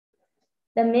ළඟටනේ.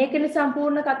 දැන් මේකනේ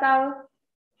සම්පූර්ණ කතාව.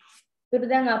 ඒකට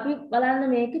දැන් අපි බලන්න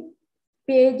මේකේ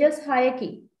pages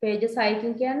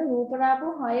 6කින් කියන්නේ රූප රාපු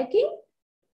 6කින්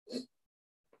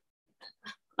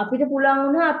අපිට පුළුවන්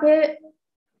වුණා අපේ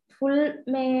full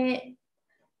මේ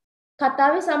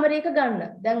කතාවේ summary එක ගන්න.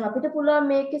 දැන් අපිට පුළුවන්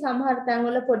මේකේ සමහර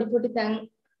තැන්වල පොඩි තැන්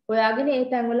හොයාගෙන ඒ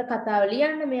තැන්වල කතාව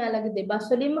ලියන්න. මෙයාලගේ දෙබස්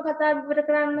වලින්ම කතාව විවර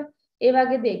කරන්න. ඒ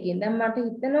වගේ දෙයකින්. දැන් මට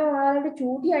හිතෙනවා ඔයාලට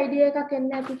චූටි අයිඩියා එකක් එන්න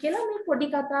ඇති කියලා. මේ පොඩි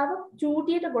කතාව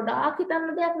චූටියට ගොඩාක්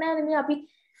හිතන්න දෙයක් නැහැ නේ. අපි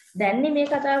දැන්නේ මේ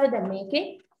කතාවේ දැන් මේකේ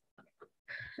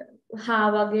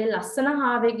හාවගේ ලස්සන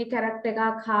හාවෙගේ කැරක්ටර්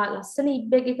එකක්, ලස්සන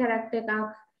ඉබ්බෙගේ කැරක්ටර් එකක්,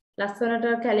 ලස්සනට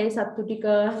කැලේ සත්තු ටික,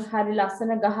 හරි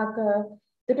ලස්සන ගහක.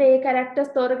 ඒකට ඒ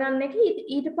කැරක්ටර්ස් තෝරගන්න එක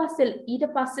ඊට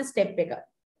පස්සේ ස්ටෙප් එක.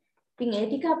 ඉතින් ඒ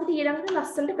ටික අපිට ඊළඟට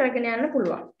ලස්සනට කරගෙන යන්න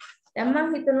පුළුවන්. දැන්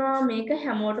මම හිතනවා මේක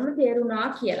හැමෝටම තේරුණා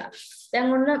කියලා.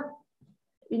 දැන් ඔන්න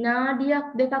විනාඩියක්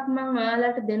දෙකක් මම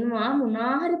ඔයාලට දෙනවා.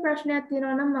 මොනවා හරි ප්‍රශ්නයක්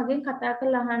තියෙනවා නම් මගෙන් කතා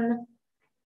කරලා අහන්න.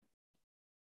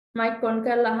 මයික් ඔන්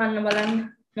කරලා අහන්න බලන්න.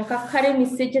 මොකක් හරි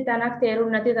මිස් වෙච්ච තැනක් තේරුම්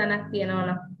නැති තැනක් තියෙනවා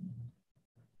නම්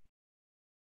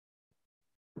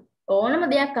ඕනම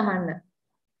දෙයක් අහන්න.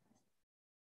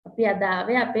 අපි අද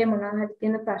ආවේ අපේ මොනවා හරි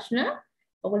තියෙන ප්‍රශ්න,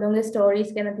 ඔයගොල්ලෝගේ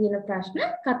ස්ටෝරීස් ගැන තියෙන ප්‍රශ්න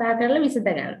කතා කරලා විසඳ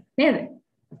ගන්න. නේද?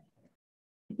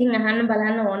 ඉතින් අහන්න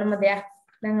බලන්න ඕනම දෙයක්.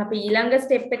 දැන් අපි ඊළඟ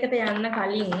ස්ටෙප් එකට යන්න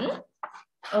කලින්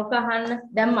ඔක අහන්න.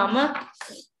 දැන් මම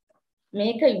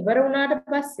මේක ඉවර වුණාට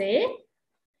පස්සේ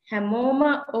හැමෝම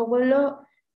ඔයගොල්ලෝ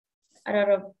අර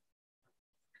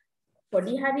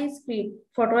පොඩි හරි ස්ක්‍රීන්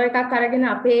ෆොටෝ එකක් අරගෙන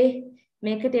අපේ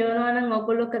මේකට එවනවා නම්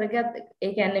ඔයගොල්ලෝ කරගත්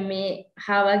ඒ කියන්නේ මේ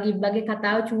හාවා ගිබ්බගේ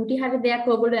කතාව චූටි හරි දෙයක්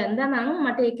ඔයගොල්ලෝ ඇඳා නම්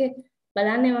මට ඒක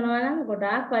බලන්න එවනවා නම්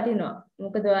ගොඩාක් වටිනවා.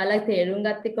 මොකද ඔයාලා තේරුම්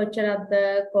ගත්තේ කොච්චරක්ද,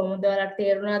 කොහොමද ඔයාලට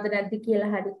තේරුණාද නැද්ද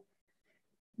කියලා හරි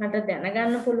මට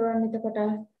දැනගන්න පුළුවන් එතකොට.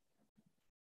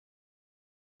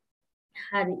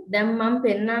 හරි. දැන් මම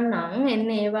පෙන්නන්නම්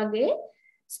එන්නේ ඒ වගේ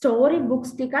ස්ටෝරි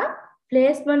බුක්ස් ටිකක්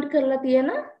ප්ලේස්මන්ට් කරලා තියෙන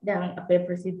දැන් අපේ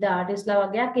ප්‍රසිද්ධ ආටිස්ලා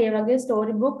වගේක් ඒ වගේ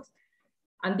ස්ටෝරි බුක්ස්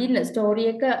අඳින්න ස්ටෝරි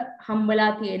එක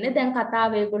හම්බලා තියෙන්නේ දැන්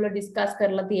කතාව ඒගොල්ලෝ ඩිස්කස්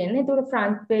කරලා තියෙන්නේ ඒතකොට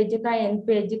ෆ්‍රන්ට් පේජ් එකයි එන්ඩ්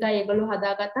පේජ් එකයි ඒගොල්ලෝ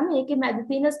හදාගත්තම ඒකේ මැද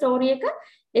තියෙන ස්ටෝරි එක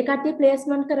ඒ කට්ටිය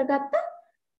ප්ලේස්මන්ට් කරගත්ත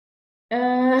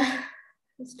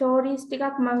ස්ටෝරීස්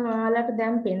ටිකක් මම ඔයාලට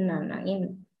දැන් පෙන්නන්නම් ඉන්න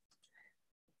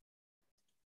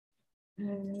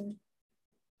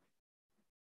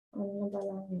ඔන්න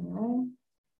බලන්න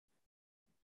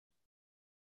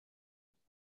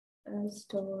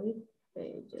story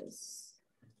pages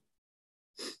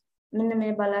මෙන්න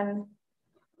මේ බලන්න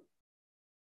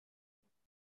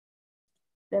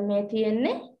දැන් මේ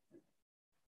තියෙන්නේ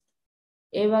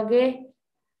ඒ වගේ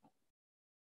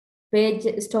page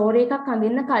story එකක්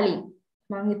අඳින්න කලින්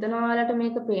මම හිතනවා ඔයාලට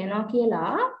මේක පේනවා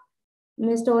කියලා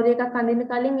මේ story එකක් අඳින්න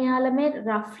කලින් එයාලා මේ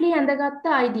roughly ඇඳගත්ත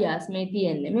ideas මේ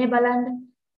තියෙන්නේ මේ බලන්න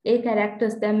ඒ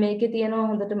characters දැන් මේකේ තියෙනවා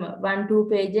හොඳටම 1 2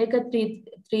 page එක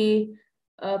 3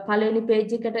 පළවෙනි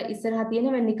page එකට ඉස්සරහා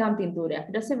තියෙන වෙන නිකම් පින්තූරයක්.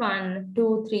 ඊට පස්සේ 1 2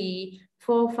 3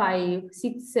 4 5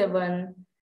 6 7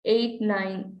 8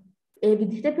 9 ඒ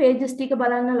විදිහට pages ටික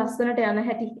බලන්න ලස්සනට යන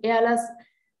හැටි. එයාලා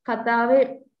කතාවේ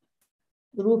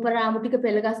රූප රාමු ටික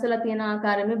පෙළ ගස්සලා තියෙන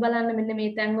ආකාරය මේ බලන්න මෙන්න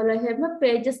මේ තැන්වල හැම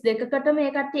pages දෙකකට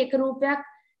මේ කට්ටිය එක රූපයක්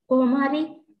කොහොම හරි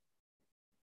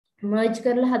merge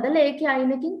කරලා හදලා ඒකේ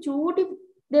අයිනකින් චූටි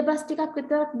දෙබස් ටිකක්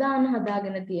විතරක් දාන්න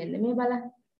හදාගෙන තියෙන්නේ. මේ බලන්න.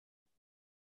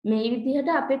 මේ විදිහට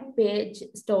අපේ page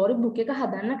story book එක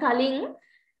හදන්න කලින්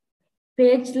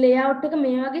page layout එක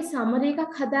මේ වගේ summary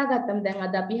එකක් හදාගත්තම දැන්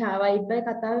අද අපි හාවයිබ්බයි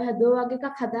කතාවේ හදුවා වගේ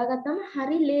එකක් හදාගත්තම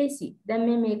හරි ලේසි. දැන්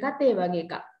මේකත් ඒ වගේ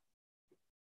එකක්.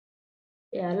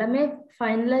 එයාලා මේ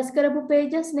finalize කරපු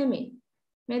pages නෙමෙයි.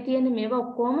 මේ තියෙන මේවා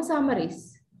ඔක්කොම summaries.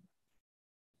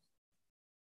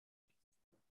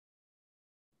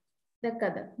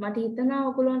 දැක්කද? මට හිතනවා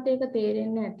ඔයගොල්ලන්ට ඒක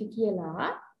තේරෙන්නේ නැති කියලා.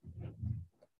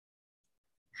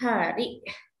 හරි.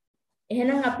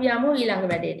 එහෙනම් අපි යමු ඊළඟ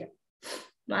වැඩේට.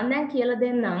 මම දැන් කියලා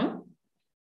දෙන්නම්.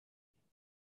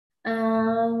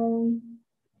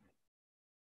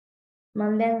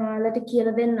 මම දැන් ඔයාලට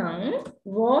කියලා දෙන්නම්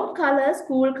warm colors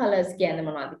cool colors කියන්නේ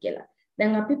මොනවද කියලා.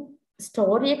 දැන් අපි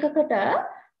story එකකට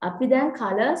අපි දැන්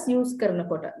colors use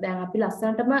කරනකොට දැන් අපි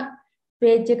ලස්සනටම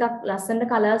page එකක් ලස්සනට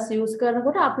colors use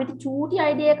කරනකොට අපිට චූටි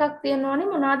idea එකක්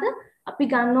තියෙනවනේ මොනවද අපි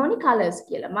ගන්න ඕනි colors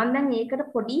කියලා. මම දැන් ඒකට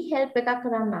පොඩි help එකක්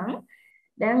කරන්නම්.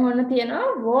 දැන් ඔන්න තියෙනවා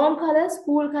warm colors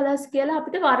cool colors කියලා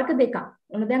අපිට වර්ග දෙකක්.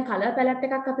 ඔන්න දැන් color palette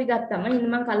එකක් අපි ගත්තම ඉන්න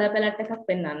මම color palette එකක්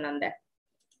පෙන්නන්නම් දැන්.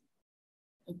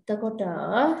 එතකොට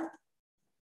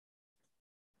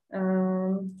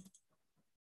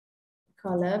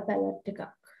color palette එකක්.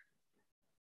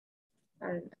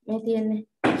 මේ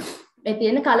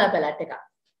තියෙන්නේ color palette එකක්.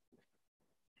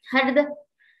 හරිද?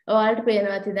 ඔයාලට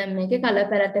පේනවා ඇති දැන් මේකේ color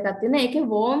palette එකක් තියෙනවා. ඒකේ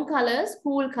warm colors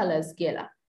cool colors කියලා.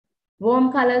 warm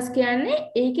colors කියන්නේ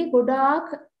ඒකේ ගොඩාක්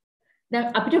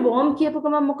දැන් අපිට warm කියපු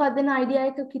ගමන් මොකක්ද දෙන idea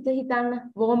එක හිතන්න.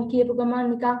 warm කියපු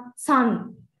ගමන් නිකන් sun.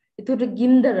 ඒකට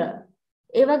ගින්දර.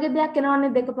 ඒ වගේ දෙයක්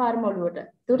එනවනේ දෙකපාරම ඔළුවට.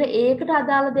 ඒකට ඒකට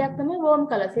අදාළ දෙයක් තමයි warm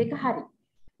colors. ඒක හරි.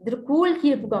 ඒකට cool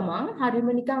කියපු ගමන් හරිම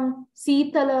නිකන්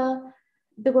සීතල.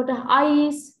 එතකොට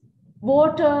ice,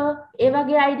 water ඒ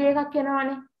වගේ idea එකක්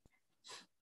එනවනේ.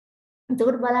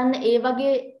 එතකොට බලන්න ඒ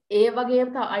වගේ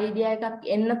idea එකක්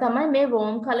එන්න තමයි මේ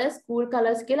warm colors cool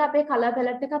colors කියලා අපේ color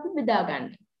palette එක අපි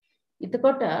බෙදාගන්නේ.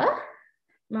 එතකොට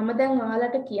මම දැන්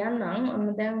ඔයාලට කියන්නම් ඔන්න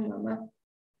දැන් මම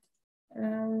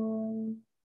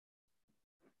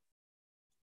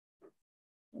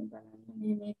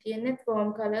බලන්න මේ තියෙන්නේ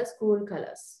warm colors cool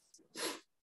colors.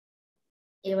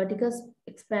 ඒවා ටික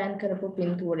expand කරපු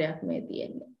පින්තූරයක් මේ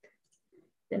තියෙන්නේ.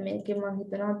 දැන් මේකේ මම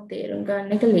හිතනවා තේරුම්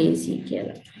ගන්න එක ලේසි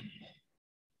කියලා.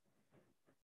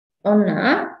 ඔන්න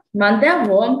මම දැන්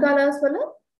warm colors වල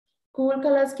cool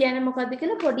colors කියන්නේ මොකක්ද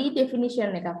කියලා පොඩි definition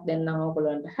එකක් දෙන්නම්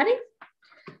ඔයගොල්ලන්ට. හරි?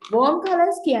 warm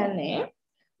colors කියන්නේ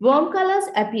warm colors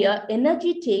appear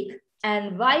energetic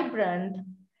and vibrant.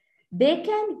 They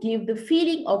can give the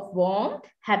feeling of warmth,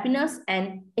 happiness and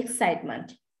excitement.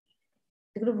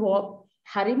 ඒකට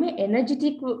හරිම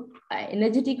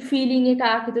energetic feeling එකක්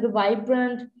ඒකට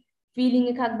vibrant feeling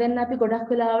එකක් දෙන්න අපි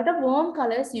ගොඩක් වෙලාවට warm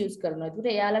colors use කරනවා.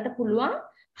 ඒකට එයාලට පුළුවන්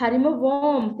හරිම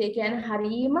warmth ඒ කියන්නේ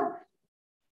හරිම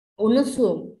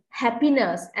උණුසුම්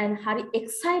happiness and hari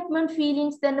excitement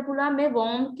feelings දෙන්න පුළුවන් මේ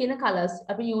warm කියන colors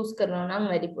අපි use කරනවා නම්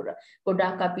වැඩිපුර.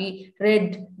 ගොඩක් අපි red,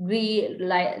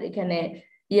 green, ඒ කියන්නේ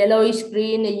yellowish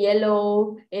green, yellow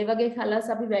ඒ වගේ colors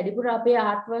අපි වැඩිපුර අපේ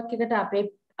artwork එකට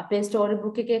අපේ story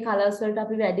book එකේ colors වලට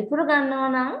අපි වැඩිපුර ගන්නවා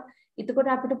නම්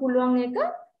එතකොට අපිට පුළුවන් ඒක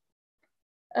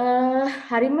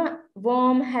හරිම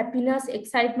warm happiness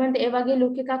excitement ඒ වගේ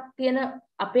look එකක් තියෙන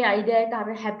අපේ idea එක අර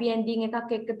happy ending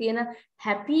එකක් එක්ක තියෙන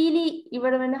happily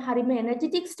ඉවර වෙන හරිම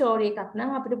energetic story එකක් නම්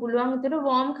අපිට පුළුවන් විතර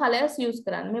warm colors use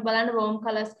කරන්න. මේ බලන්න warm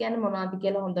colors කියන්නේ මොනවද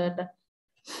කියලා හොඳට.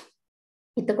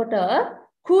 එතකොට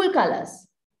cool colors.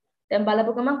 දැන්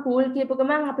බලපු ගමන් cool කියපු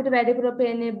ගමන් අපිට වැඩිපුර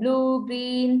පේන්නේ blue,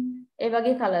 green ඒ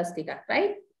වගේ colors ටිකක්,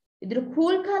 right? ඉතින්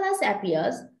cool colors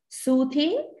appears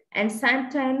soothing and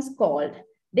sometimes cold.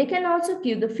 They can also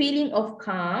give the feeling of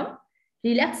calm,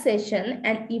 relaxation,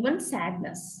 and even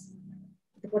sadness.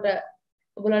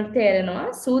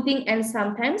 Soothing and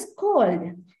sometimes cold.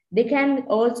 They can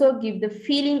also give the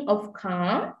feeling of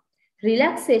calm,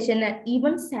 relaxation, and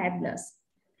even sadness.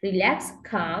 Relax,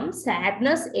 calm,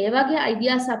 sadness. ඒ වගේ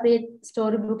ideas අපේ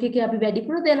story book එකේ අපි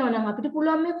වැඩිපුර දෙනවා නම් අපිට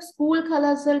පුළුවන් මේ school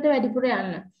colors වලට වැඩිපුර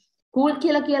යන්න. Cool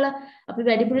කියලා අපි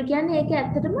වැඩිපුර කියන්නේ ඒක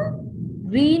ඇත්තටම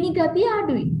greeny ගතිය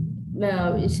අඩුයි.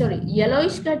 Sorry,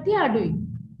 yellowish ගතිය අඩුයි.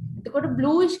 එතකොට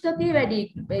bluish ගතිය වැඩි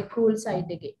මේ cool side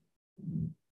එකේ.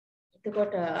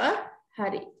 එතකොට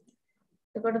හරි.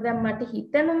 එතකොට දැන් මට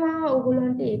හිතෙනවා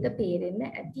ඔයගොල්ලන්ට ඒක තේරෙන්න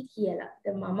ඇති කියලා.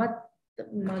 දැන් මමත්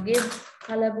මගේ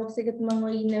color box එකත් මම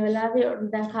ඔය ඉන්න වෙලාවේ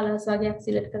දැන් colors වගේක්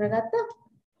select කරගත්තා.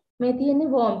 මේ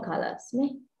තියෙන්නේ warm colors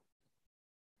නේ.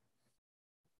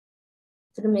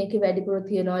 එතකොට මේකේ වැඩිපුර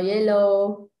තියෙනවා yellow,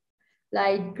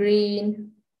 light green,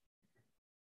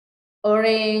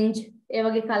 orange ඒ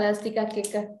වගේ colors ටිකක්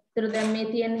එක. ඒතර දැන් මේ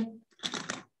තියෙන්නේ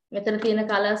මෙතන තියෙන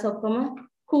colors ඔක්කොම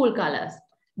cool colors.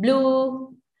 Blue,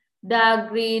 dark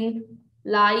green,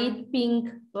 light pink,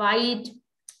 white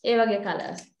ඒ වගේ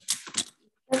colors.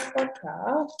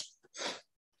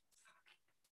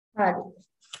 හරි.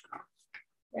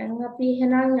 දැන් අපි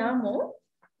එහෙනම් යමු.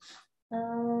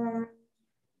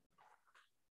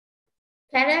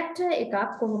 character එකක්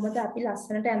කොහොමද අපි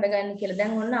ලස්සනට ඇඳගන්නේ කියලා.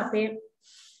 දැන් ඔන්න අපේ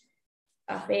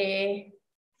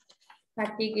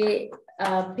කට්ටියගේ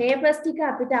papers ටික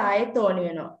අපිට ආයෙත් ඕනේ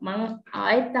වෙනවා. මම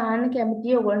ආයෙත් අහන්න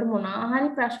කැමතියි ඔයගොල්ලන්ට මොනවා හරි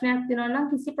ප්‍රශ්නයක් තියෙනවා නම්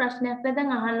කිසි ප්‍රශ්නයක් නැහැ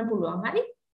දැන් අහන්න පුළුවන්. හරි?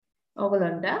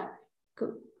 ඔයගොල්ලන්ට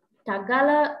ටග්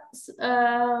ගාලා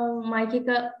මයික් එක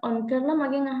ඔන් කරලා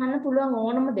මගෙන් අහන්න පුළුවන්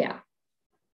ඕනම දෙයක්.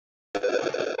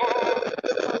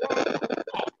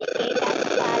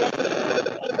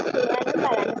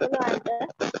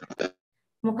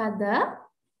 මොකද්ද?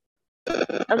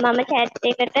 මම chat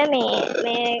එකට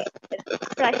මේ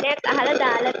ප්‍රශ්නයක් අහලා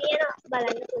දාලා තියෙනවා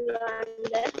බලන්න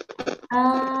පුළුවන්ද?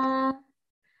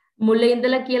 මුලින්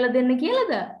ඉඳලා කියලා දෙන්න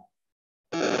කියලාද?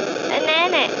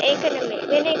 නෑ ඒක නෙමෙයි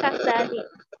වෙන එකක් දාදී.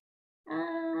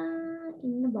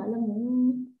 ඉන්න බලමු.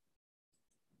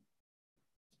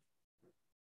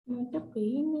 මට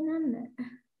පේන්නේ නැහැ.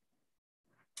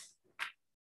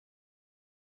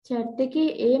 chat එකේ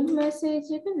ඒ message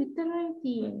එක විතරයි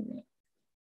තියෙන්නේ.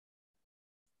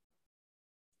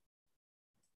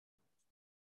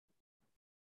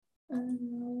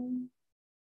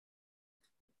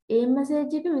 ඒ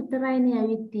message එක විතරයිනේ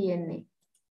ඇවිත් තියෙන්නේ.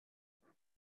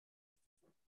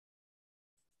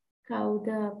 කවුද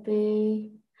අපේ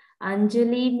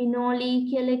අංජලි මිනෝලි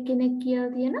කියලා කෙනෙක්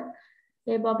කියලා තියෙන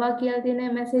ඒ බබා කියලා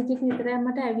තියෙන message එක විතරයි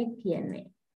මට ඇවිත් කියන්නේ.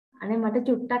 අනේ මට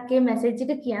චුට්ටක් ඒ message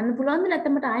එක කියන්න පුළුවන්ද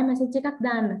නැත්නම් මට ආයෙ message එකක්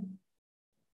දාන්න?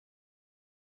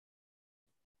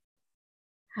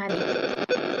 හරි.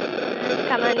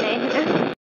 කමන්නේ.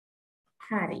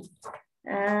 හරි.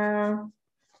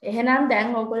 එහෙනම්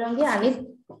දැන් ඔයගොල්ලන්ගේ අනිත්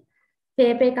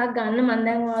පේපර් එකක් ගන්න මම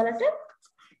දැන් ඔයාලට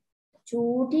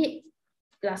චූටි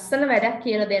ලස්සන වැඩක්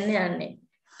කියලා දෙන්න යන්නේ.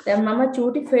 දැන් මම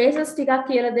චූටි phrases ටිකක්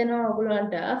කියලා දෙනවා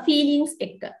ඔයගොල්ලන්ට feelings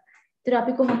එක්ක. ඒතර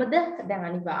අපි කොහොමද දැන්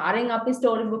අනිවාර්යෙන් අපි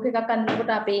story book එකක්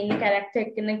අඳිනකොට අපේ ඉන්න character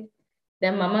එක්කෙනෙක්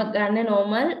දැන් මම ගන්න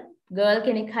normal girl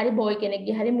කෙනෙක් හරි boy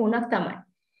කෙනෙක්ගේ හරි මූණක් තමයි.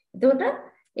 එතකොට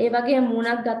ඒ වගේ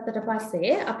මූණක් ගත්තට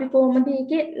පස්සේ අපි කොහොමද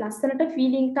ඒකේ ලස්සනට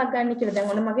feeling එකක් ගන්න කියලා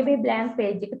දැන් ඔන්න මගේ මේ blank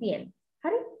page එක තියෙනවා.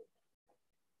 හරි?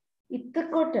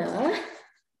 එතකොට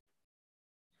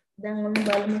දැන් ඔන්න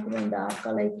බලමු කොහොමද dark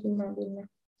color එකකින් මම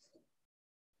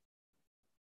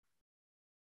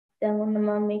දැන් ඔන්න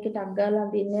මම මේකේ ටග් ගාලා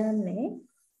අඳින්න යන්නේ.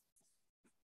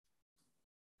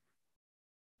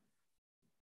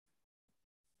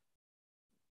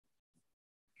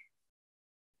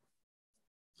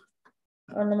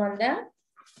 ඔන්න මම දැන්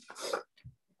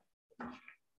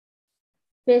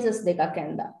faces දෙකක්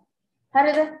ඇඳා.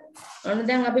 හරිද? ඔන්න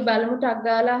දැන් අපි බලමු ටග්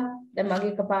ගාලා දැන්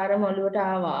මගේ එකපාරම ඔළුවට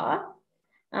ආවා.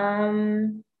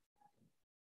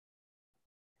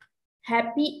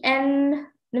 happy and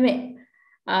නෙමෙයි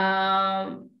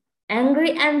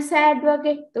angry and sad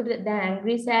වගේ. ඒකට දැන්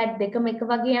angry sad දෙකම එක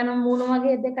වගේ යන මූණ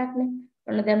වගේ දෙකක් නේ.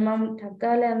 ඔන්න දැන් මම ටග්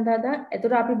ගාලා ඇඳලා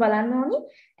ඒතර අපි බලන්න ඕනි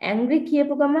angry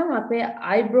කියපු ගමන් අපේ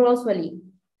eyebrows වලින්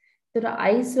ඒතර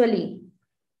අයිස් වලින්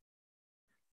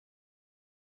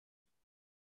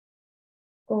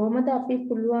කොහොමද අපි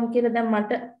පුළුවන් කියලා දැන්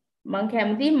මම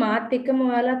කැමතියි මාත් එක්කම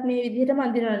ඔයාලත් මේ විදිහටම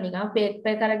අඳිනවා නිකන්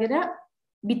පේපර් අරගෙන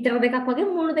බිත්තර දෙකක්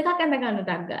වගේ මූණු දෙකක් ඇඳ ගන්න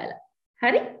ටක් ගාලා.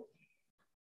 හරි?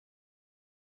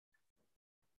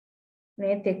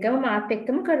 මේත් එක්කම මාත්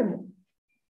එක්කම කරමු.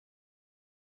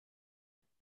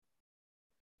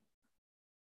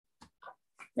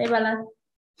 මේ බලන්න.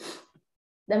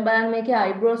 දැන් බලන්න මේකේ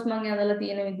eyebrows මම ඇඳලා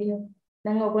තියෙන විදිහ.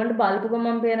 දැන් ඔයගොල්ලන්ට බලපු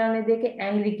ගමන් පේනවා නේද ඒකේ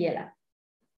angry කියලා.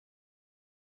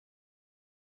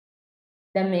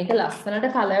 දැන් මේක ලස්සනට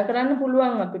කලර් කරන්න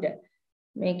පුළුවන් අපිට.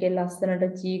 මේකේ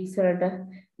ලස්සනට cheeks වලට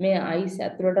මේ eyes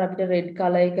ඇතුළට අපිට red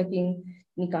color එකකින්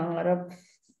නිකන් අර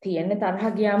තියෙන තරහ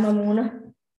ගියාම මූණ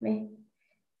මේ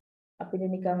අපිට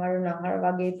නිකන් අර නහර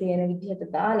වගේ පේන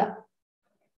විදිහට දාලා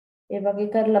ඒ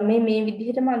වගේ කරලා මේ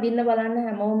විදිහටම අඳින්න බලන්න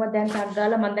හැමෝම දැන් ටක්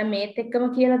ගාලා මම දැන් මේත් එක්කම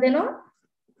කියලා දෙනවා.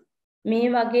 මේ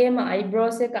වගේම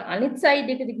eyebrows එක අනිත්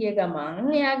side එකට ගිය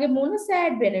ගමන් එයාගේ මූණ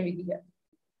sad වෙන විදිහ.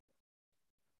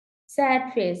 sad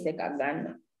face එකක් ගන්න.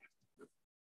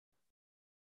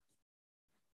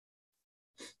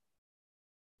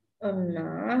 ඔන්න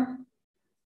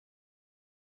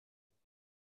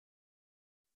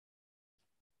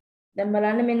දැන්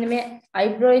බලන්න මෙන්න මේ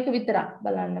eyebrow එක විතරක්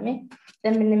බලන්න මේ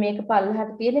දැන් මෙන්න මේක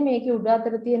පල්ලහට තියෙන මේකේ උඩ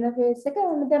අතට තියෙන face එක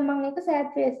ඔන්න දැන් මම ඒක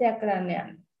sad face එකක් කරන්න යනවා.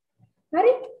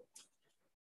 හරි?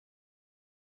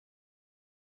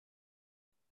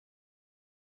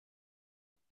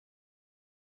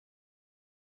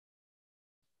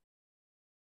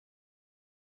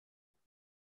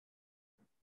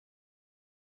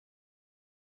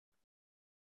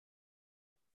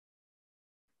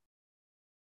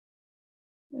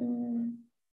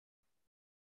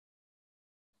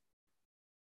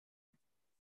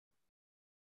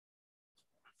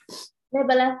 මේ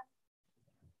බලන්න.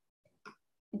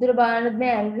 ඉතින් බලන්න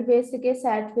මේ angry face එකේ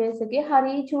sad face එකේ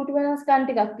හරි චූටි වෙනස්කම්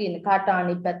ටිකක් තියෙන. කට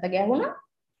අනිත් පැත්ත ගැහුණා.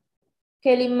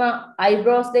 කෙලින්ම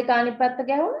eyebrows දෙක අනිත් පැත්ත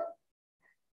ගැහුණා.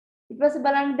 ඊට පස්සේ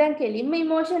බලන්න දැන් කෙලින්ම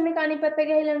emotion එක අනිත් පැත්ත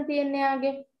ගැහිලා තියෙන්නේ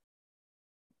යාගේ.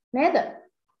 නේද?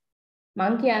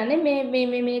 මං කියන්නේ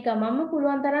මේ ගමම්ම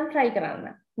පුළුවන් තරම් try කරන්න.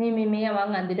 මේ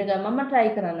මං අඳින ගමම්ම try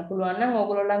කරන්න. පුළුවන් නම්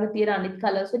ඕගොල්ලෝ ළඟ තියෙන අනිත්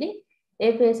colors වලින්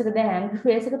ඒ face එක දැන් angry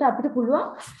face එකට අපිට පුළුවන්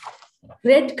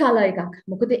red color එකක්.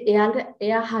 මොකද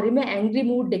එයා හරිම angry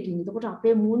mood එකකින්. එතකොට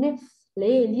අපේ මූණේ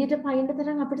ලේ එළියට පයින්න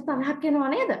තරම් අපිට තරහක් එනවා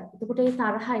නේද? එතකොට ඒ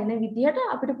තරහ එන විදිහට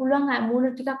අපිට පුළුවන්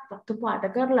මූණ ටිකක් රතු පාට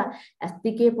කරලා ඇස්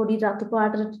දෙකේ පොඩි රතු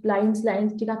පාට lines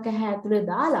ටිකක් ඇහැ ඇතුලේ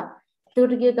දාලා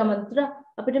එතකොට ගිය ගමන්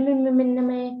අපිට මෙන්න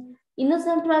මේ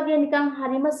innocent වගේ නිකන්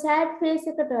හරිම sad face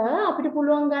එකට අපිට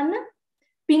පුළුවන් ගන්න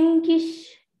pinkish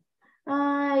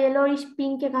yellowish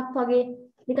pink එකක් වගේ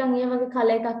නිකන් ඒ වගේ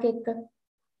color එකක් එක්ක.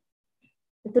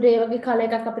 ඒතර ඒ වගේ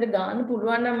color එකක් අපිට ගන්න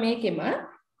පුළුවන් නම් මේකෙම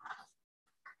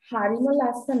හරිම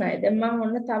ලස්සනයි. දැන් මම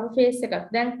ඔන්න තව face එකක්.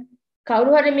 දැන්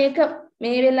කවුරු හරි මේක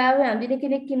මේ වෙලාවේ අඳින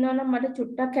කෙනෙක් ඉන්නවා නම් මට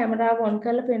චුට්ටක් කැමරාව ඔන්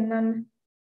කරලා පෙන්නන්න.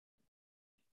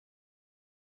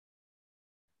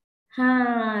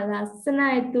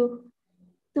 ලස්සනයි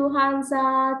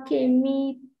තුහන්සා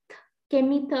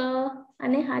කෙමිත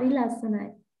අනේ හරි ලස්සනයි.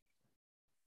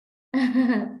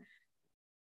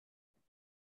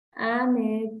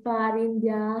 අනේ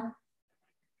පාරින්දා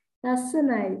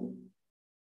ලස්සනයි.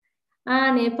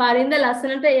 අනේ පාරින්ද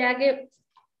ලස්සනට එයාගේ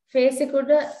ෆේස්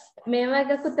එකට මේවා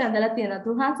එකකුත් ඇඳලා තියෙනවා.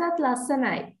 තුහන්සත්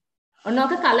ලස්සනයි.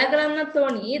 ඔන්නෝක කලර් කරන්නත්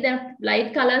ඕනි. දැන්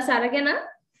ලයිට් කලර්ස් අරගෙන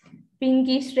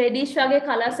pinkish reddish වගේ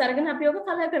කලර්ස් අරගෙන අපි ඔක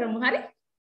කලර් කරමු. හරි?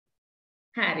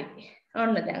 හරි.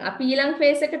 ඔන්න දැන් අපි ඊළඟ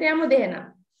ෆේස් එකට යමු දෙහෙනම්.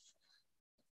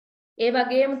 ඒ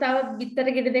වගේම තව බිත්තර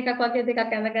ගෙඩි දෙකක් වගේ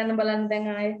දෙකක් ඇඳ ගන්න බලන්න දැන්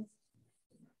ආයේ.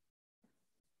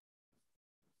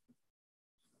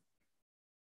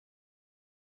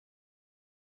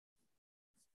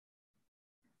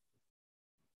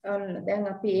 ඔන්න දැන්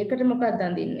අපි ඒකට මොකක්ද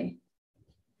අඳින්නේ?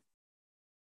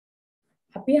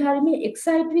 අපි හරියම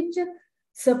එක්සයිට් වෙච්ච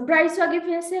සර්ප්‍රයිස් වගේ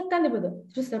ෆේස් එකක් අඳිපොද?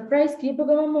 ඒක සර්ප්‍රයිස් කියප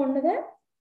ගමන්ම ඔන්න දැන්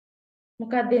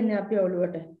මොකක්ද දෙන්නේ අපි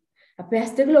ඔළුවට? අපේ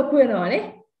ඇස් දෙක ලොකු වෙනවානේ.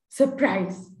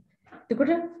 සර්ප්‍රයිස්.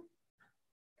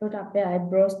 එතකොට අපේ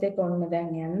eyebrows දෙක ඔන්න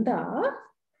දැන් ඇඳා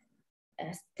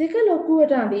ඇස් දෙක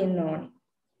ලොකුවට අඳින්න ඕනේ.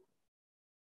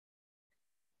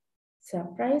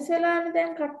 සර්ප්‍රයිස් වෙලානේ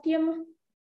දැන් කට්ටියම.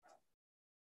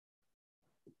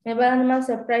 මේ බලන්න මම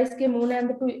සර්ප්‍රයිස් ගේ මූණ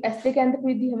ඇඳපු ඇස් දෙක ඇඳපු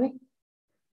විදිහ මේ.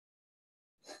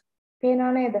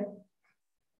 පේනව නේද?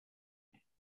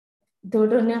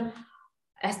 දොඩොන්න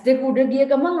ඇස් දෙක උඩ ගිය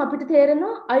ගමන් අපිට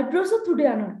තේරෙනවා eyebrows උඩ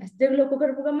යනවා. ඇස් දෙක ලොකු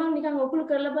කරපු ගමන් නිකන් ඔකුළු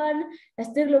කරලා බලන්න ඇස්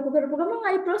දෙක ලොකු කරපු ගමන්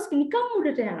eyebrows නිකන්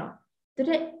උඩට යනවා. ඒතර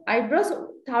eyebrows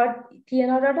තව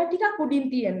තියනවට ටිකක් උඩින්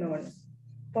තියෙන්න ඕනේ.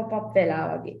 pop up වෙලා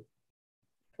වගේ.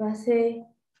 පස්සේ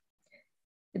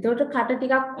එතකොට කට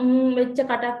ටිකක් වෙච්ච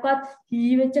කටක්වත්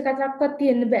හී වෙච්ච කටක්වත්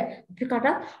තියෙන්න බෑ. අපි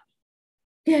කටක්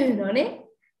ගෑවෙනවනේ.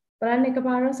 බලන්න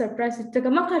එකපාරම සර්ප්‍රයිස්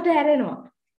එකම කට ඇරෙනවා.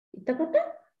 එතකොට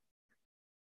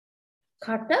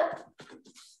කට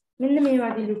මෙන්න මේ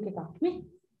වගේ ලුක් එකක් නේ.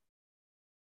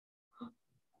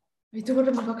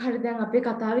 එතකොට මොකක් හරි දැන් අපේ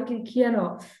කතාවේ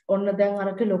කියනවා ඔන්න දැන්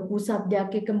අරක ලොකු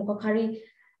શબ્දයක් එක මොකක් හරි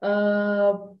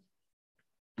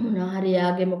මොනවා හරි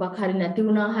යාගේ මොකක් හරි නැති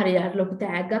වුණා හරි යාට ලොකු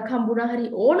තෑග්ගක් හම්බුණා හරි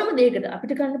ඕනම දෙයකට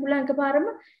අපිට ගන්න පුළුවන් එකපාරම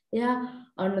එයා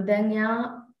ඔන්න දැන් යා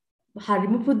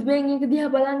හරිම පුදුමයෙන් ඒක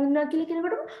දිහා බලන් ඉන්නවා කියලා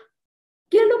කෙනෙකුට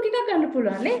කියලා ලොක් එකක් ගන්න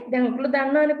පුළුවන් නේ. දැන් ඔයගොල්ලෝ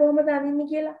දන්නවනේ කොහොමද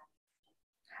අඳින්නේ කියලා.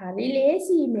 හරි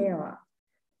ලේසි මේවා.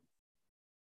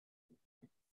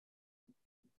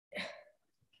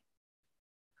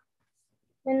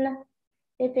 මෙන්න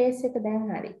ඒ ෆේස් එක දැන්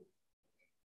හරි.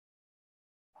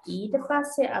 ඊට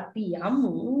පස්සේ අපි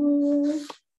යමු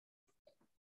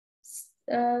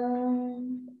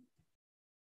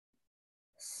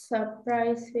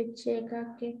සර්ප්‍රයිස් වෙච්ච එකක්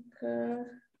එක්ක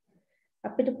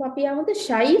අපිට අපි යමුද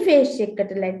ෂයි ෆේස්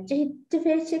එකකට ලැජ්ජ හිච්ච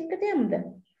ෆේස් එකකට යමුද?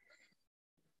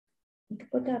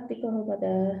 එතකොට අපි කොහොමද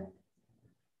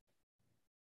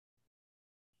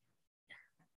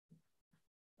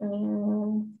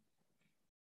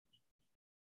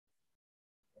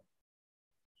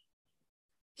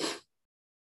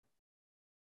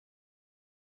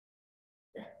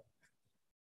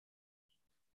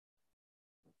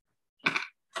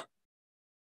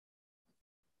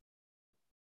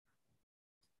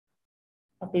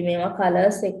අපි මේවා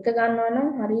කලර්ස් එක්ක ගන්නවා නම්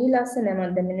හරිය ලස්සනයි.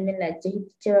 මම දැන් මෙන්න මේ ලැජ්ජ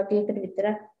හිච්ච වගේ එකට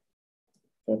විතරක්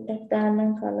පොට්ටක්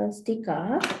දාන්නම් කලර්ස් ටික.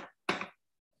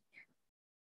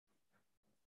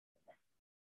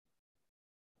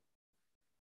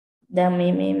 දැන්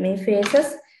මේ faces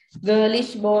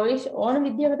girlish boyish ඕන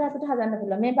විදියකට අපිට හදන්න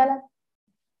පුළුවන්. මේ බලන්න.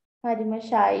 හරිම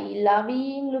shy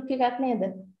loving look එකක් නේද?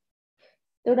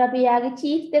 ඒකට අපි යාගේ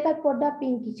cheeks දෙකත් පොඩ්ඩක්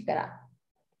pinkish කරා.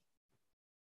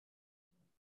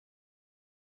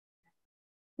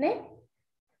 නේ?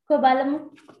 කො බලමු.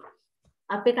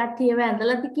 අපේ කට්ටියව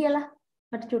ඇඳලාද කියලා.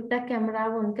 මට චුට්ටක්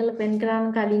කැමරාව ඔන් කරලා පෙන්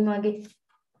කරන්න කලින් වගේ.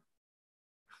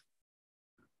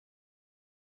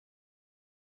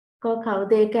 කො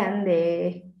කවුද ඒක ඇන්දේ?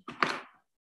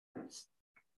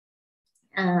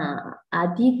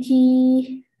 අදිති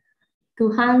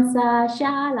තුහන්සා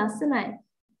ශා ලස්සනයි.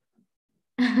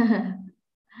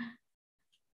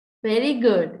 very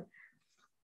good.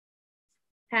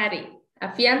 හරි.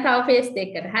 අපි යන් තව ෆේස්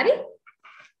දෙකකට. හරි?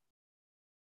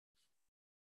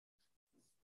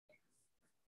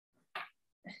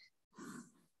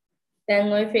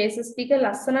 දැන් ওই ෆේසස් ටික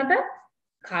ලස්සනට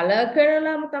කලර්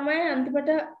කරලාම තමයි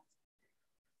අන්තිමට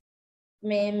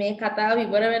මේ කතාව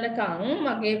ඉවර වෙනකන්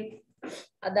මගේ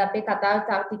අද අපේ කතාව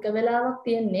තව ටික වෙලාවක්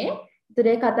තියෙන්නේ. ඒතර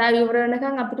ඒ කතාව ඉවර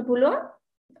වෙනකන් අපිට පුළුවන්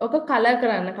ඔක කලර්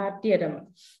කරන්න කට්ටියටම.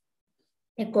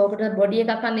 එක්කෝකට බොඩි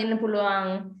එකක් අඳින්න පුළුවන්.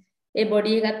 ඒ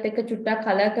බොඩි එකත් එක්ක චුට්ටක්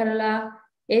කලර් කරලා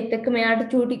ඒත් එක්ක මෙයාට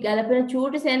චූටි ගැලපෙන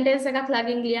චූටි සෙන්ටෙන්ස් එකක්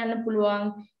ළඟින් ලියන්න පුළුවන්.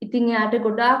 ඉතින් එයාට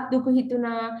ගොඩාක් දුක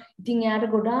හිතුණා. ඉතින් එයාට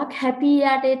ගොඩාක් හැපි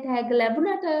එයාට ඒ ටැග්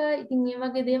ලැබුණාට. ඉතින් මේ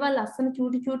වගේ දේවල් ලස්සන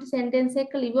චූටි සෙන්ටෙන්ස්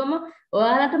එකක් ලිව්වම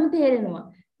ඔයාලටම තේරෙනවා.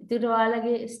 ඉතින්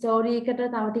ඔයාලගේ ස්ටෝරි එකට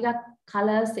තව ටිකක්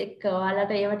කලර්ස් එක්ක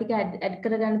ඔයාලට ඒවා ටික ඇඩ්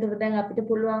කරගන්න. ඒකට දැන් අපිට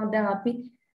පුළුවන් දැන් අපි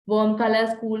warm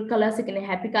colors, cool colors, කියන්නේ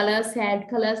happy colors, sad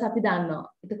colors අපි දන්නවා.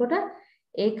 එතකොට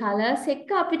ඒ colors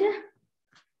එක්ක අපිට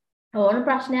ඕන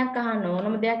ප්‍රශ්නයක් අහන්න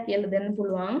ඕනම දෙයක් කියලා දෙන්න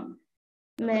පුළුවන්.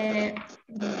 මේ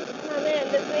මම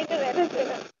ඇඳපු එක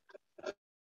වැරදුනා.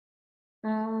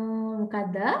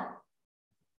 මොකද්ද?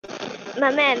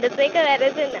 මම ඇඳපු එක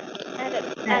වැරදුනා. අර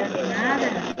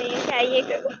මේ ටයි එක.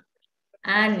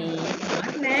 අනේ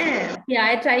නෑ. අපි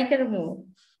ආයෙ try කරමු.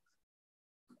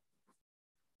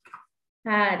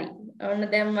 හරි. ඔන්න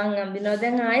දැන් මම අඳිනවා.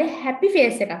 දැන් ආයෙ happy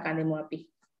face එකක් අඳිමු අපි.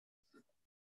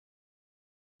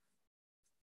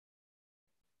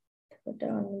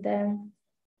 දැන්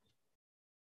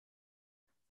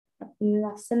අපි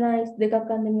ලස්සන අයිස්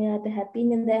දෙකක් අඳින්න මෙයාට හැපි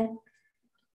නේ දැන්.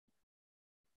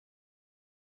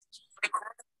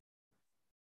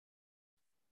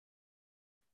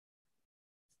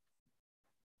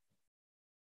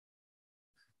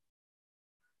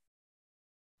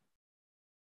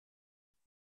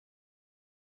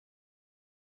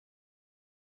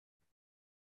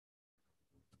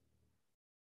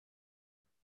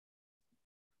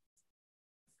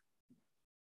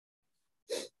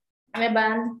 මේ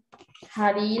බලන්න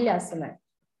හරි ලස්සනයි.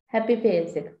 හැපි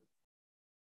ෆේස් එක.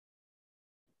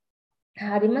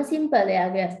 හරිම සිම්පල්.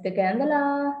 එයාගේ ඇස් දෙක ඇඳලා.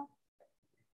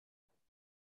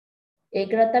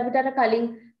 ඒකටත් අපිට අර කලින්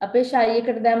අපේ ෂයි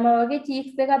එකට දැම්මා වගේ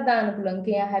චීක්ස් දෙකක් දාන්න පුළුවන්.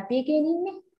 කියා හැපි එකේ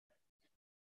ඉන්නේ.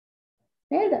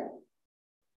 නේද?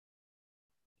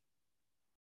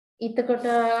 එතකොට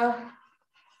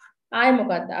ආයෙ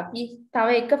මොකද්ද? අපි තව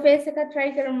එක ෆේස් එකක් try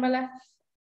කරමු බලන්න.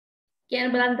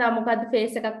 කියන්න බලන්න තව මොකද්ද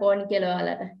ෆේස් එකක් ඕනි කියලා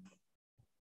ඔයාලට.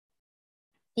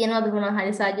 තියනවද මොනවා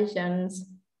හරි suggestions?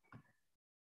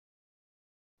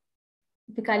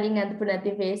 අපි කලින් අදපු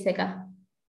නැති ෆේස් එක.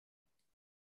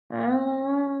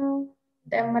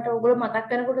 දැන් මට ඔයගොල්ලෝ මතක්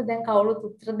කරනකොට දැන් කවුරුත්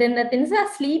උත්තර දෙන්න නැති නිසා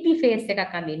ස්ලීපි ෆේස්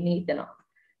එකක් අඳින්න හිතනවා.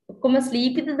 ඔක්කොම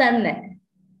ස්ලීපිද දන්නේ නැහැ.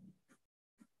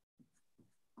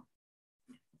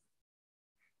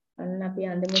 අන්න අපි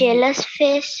අඳිමු. jealous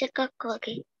face එකක්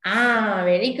වගේ.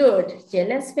 very good.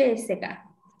 jealous face එක.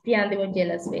 අපි අඳිමු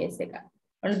jealous face එක.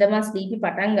 ඔන්න දැන් ස්ලීපි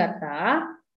පටන් ගත්තා.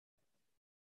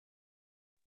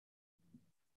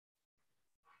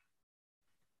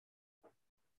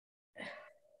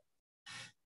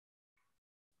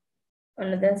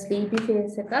 ඔන්න දැන් ස්ලීපි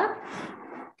ෆේස් එක.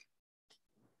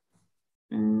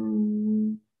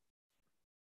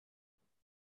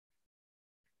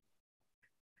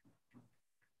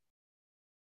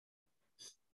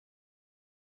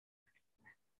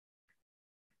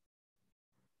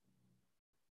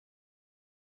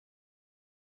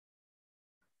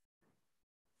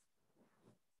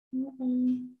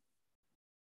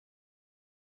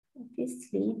 අපි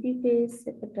ස්ලීපි ෆේස්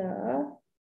එකට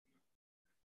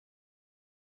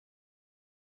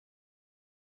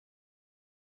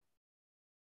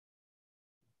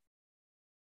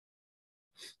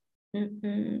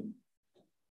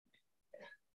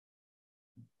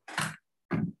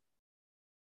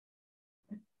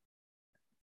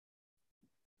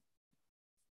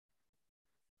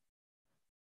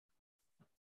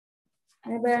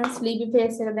බලන්න ස්ලීපි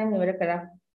ෆේස් එක දැන් ඉවර කරා.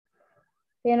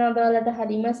 තේනවද ඔයාලට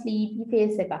හරිම ස්ලීපි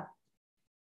ෆේස් එකක්.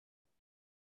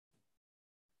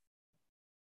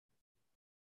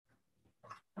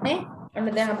 නේ?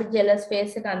 ඔන්න දැන් අපි ජෙලස්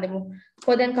ෆේස් එක අඳමු.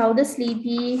 කොහොද දැන් කවුද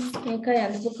ස්ලීපි මේක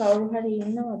යඳපු කවුරු හරි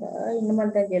ඉන්නවද? ඉන්න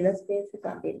මම දැන් ජෙලස් ෆේස්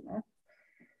එක අඳින්න.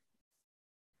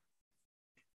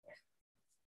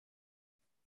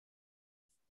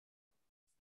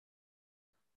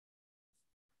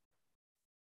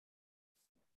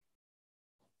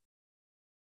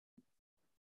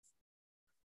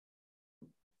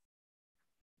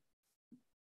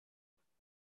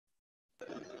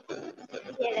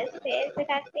 jealous face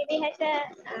එකක් විදිහට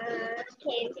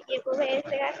කේන්ති කියපු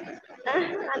face එකක්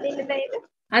අඳින්න බැයිද?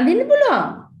 අඳින්න පුළුවන්.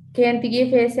 කේන්තිගේ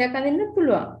ෆේස් එකක් අඳින්න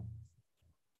පුළුවන්.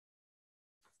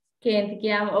 කේන්ති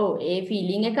කියම ඔව් ඒ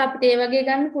ෆීලිං එක අපිට ඒ වගේ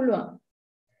ගන්න පුළුවන්.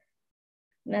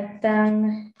 නැත්තම්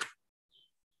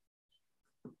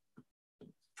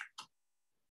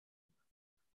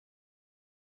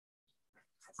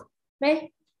මේ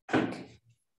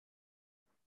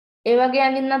ඒ වගේ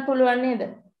අඳින්නත් පුළුවන් නේද?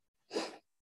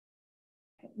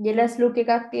 ජෙලස් ලුක්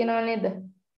එකක් තියනවා නේද?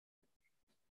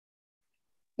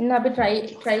 ඉන්න අපි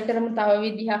try කරමු තව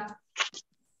විදිහක්.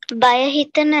 බය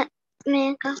හිතන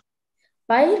මේක.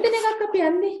 බය හිතන එකක් අපි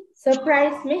යන්නේ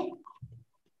සර්ප්‍රයිස් මේ.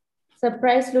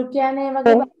 සර්ප්‍රයිස් ලුක් කියන්නේ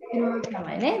වගේ බය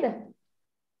තමයි නේද?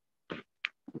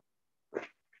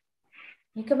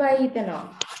 එක බය හිතනවා.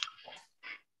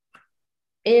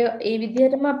 ඒ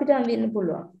විදිහටම අපිට අඳින්න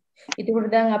පුළුවන්. ඒකෝට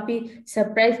දැන් අපි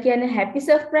සර්ප්‍රයිස් කියන්නේ හැපි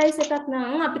සර්ප්‍රයිස් එකක්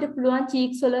නම් අපිට පුළුවන්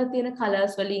චීක්ස් වල තියෙන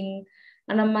කලර්ස් වලින්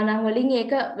අනම්මනම් වලින්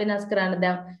ඒක වෙනස් කරන්න.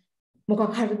 දැන්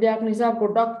මොකක් හරි දෙයක් නිසා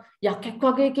ගොඩක් යකෙක්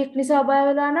වගේ එකෙක් නිසා බය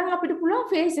වෙලා නම් අපිට පුළුවන්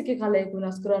ෆේස් එකේ කලර් එක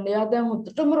වෙනස් කරන්න. එයා දැන්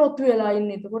හොත්තටම රොතු වෙලා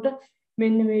ඉන්නේ. එතකොට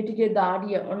මෙන්න මේ ටිකේ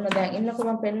දාඩිය ඔන්න දැන් ඉන්නකො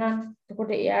මම පෙන්නන්න.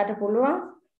 එතකොට එයාට පුළුවන්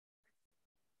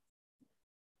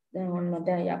දැන් ඔන්න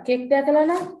දැන් යකෙක් දැකලා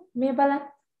නම් මේ බලන්න.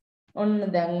 ඔන්න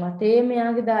දැන් මට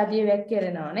මෙයාගේ දාඩිය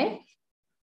වැක්කිරෙනවා නේ.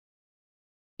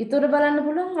 ඊටර බලන්න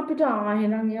පුළුවන් අපිට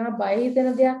එහෙනම් එයා බය හිතෙන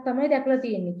දෙයක් තමයි දැකලා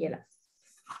තියෙන්නේ කියලා.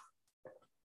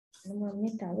 මම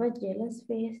මේ තව ජෙලස්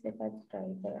ෆේස් එකක් try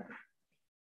කරා.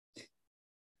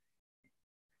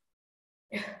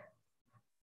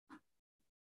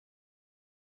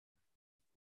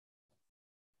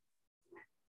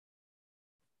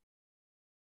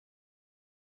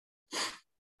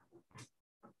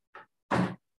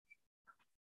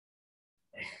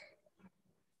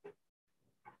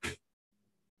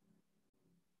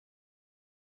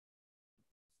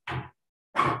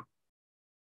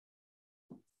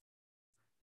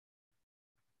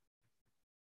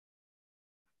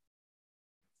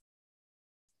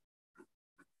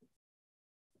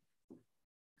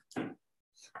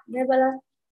 මේ බලන්න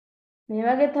මේ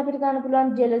වගේත් අපිට ගන්න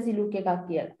පුළුවන් ජෙලසි ලුක් එකක්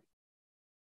කියලා.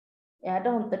 එයාට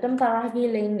හොඳටම තරහ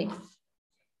ගිහලා ඉන්නේ.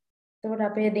 එතකොට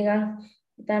අපේ නිකන්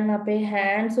හිතන්න අපේ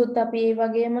හෑන්ඩ්ස් උත් අපි ඒ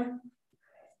වගේම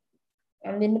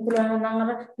අඳින්න පුළුවන් නම් අර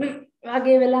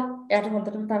වගේ වෙලා එයාට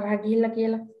හොඳටම තරහ ගිහිල්ලා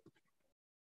කියලා.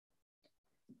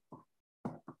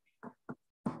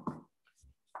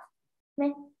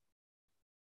 නේ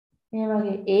මේ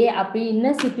වගේ ඒ අපි ඉන්න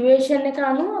සිටුේෂන් එක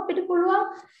අනුව අපිට පුළුවන්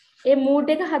ඒ මූඩ්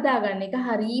එක හදාගන්න එක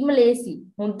හරීම ලේසි.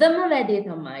 හොඳම වැඩේ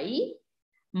තමයි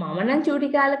මම නම් චූටි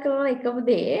කාලේ කරන එකම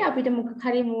දේ අපිට මොකක්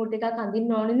හරි මූඩ් එකක්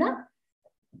අඳින්න ඕනේ නම්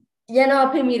යනවා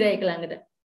අපි මිරේක ළඟට.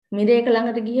 මිරේක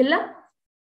ළඟට ගිහිල්ලා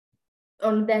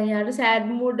ඔන්න දැන් යාට සෑඩ්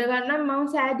මූඩ් එකක් නම් මම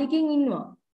සෑඩ් එකකින් ඉන්නවා.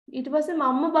 ඊට පස්සේ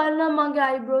මම බලනවා මගේ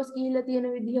අයිබ්‍රෝස් ගිහිල්ලා තියෙන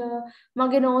විදිහ,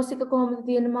 මගේ නෝස් එක කොහොමද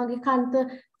තියෙන්නේ, මගේ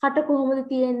කට කොහොමද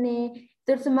තියෙන්නේ.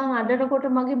 ඊට පස්සේ මම අඬනකොට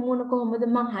මගේ මූණ කොහොමද,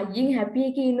 මම හයියෙන් හැපි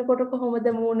එකේ ඉන්නකොට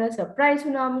කොහොමද මූණ, සර්ප්‍රයිස්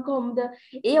වුණාම කොහොමද.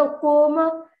 ඒ ඔක්කොම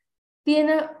තියෙන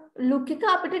ලුක් එක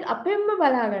අපිට අපෙන්ම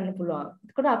බලා ගන්න පුළුවන්.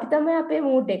 ඒකට අපි තමයි අපේ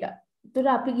මූඩ් එක. ඒතර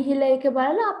අපි ගිහිල්ලා ඒක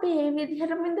බලලා අපි මේ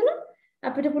විදිහටම ඉඳලා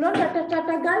අපිට පුළුවන්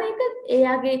ටට ගාලා ඒක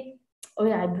එයාගේ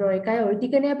ඔය අයිබ්‍රෝ එකයි ඔය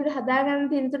ටිකනේ අපිට හදාගන්න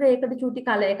තියෙන. ඒතර ඒකට චූටි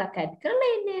කලර් එකක් ඇඩ්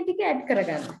කරලා ඉන්නේ ටික ඇඩ්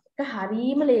කරගන්න. ඒක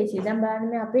හරීම ලේසියි. දැන් බලන්න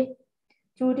මේ අපේ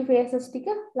චූටි ෆේසස් ටික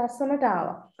ලස්සනට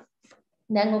ආවා.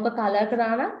 දැන් ඔක කලර්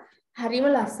කරා නම් හරීම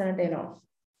ලස්සනට එනවා.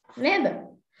 නේද?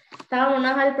 තව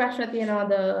මොනවා හරි ප්‍රශ්න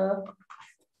තියෙනවද?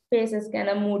 ෆේසස් ගැන,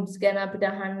 moods ගැන අපිට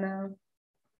අහන්න.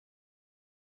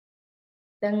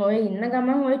 දැන් ඔය ඉන්න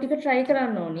ගමන් ඔය ටික try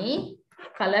කරන්න ඕනි.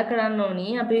 කලර් කරන්න ඕනි.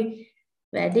 අපි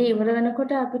වැඩේ ඉවර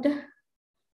වෙනකොට අපිට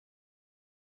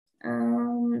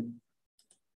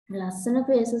ලස්සන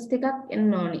ෆේසස් ටිකක්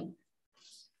එන්න ඕනි.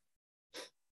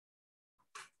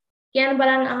 කියන්න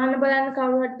බලන්න අහන්න බලන්න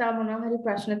කවුරු හරි තාම මොනවා හරි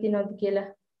ප්‍රශ්න තියෙනවද කියලා.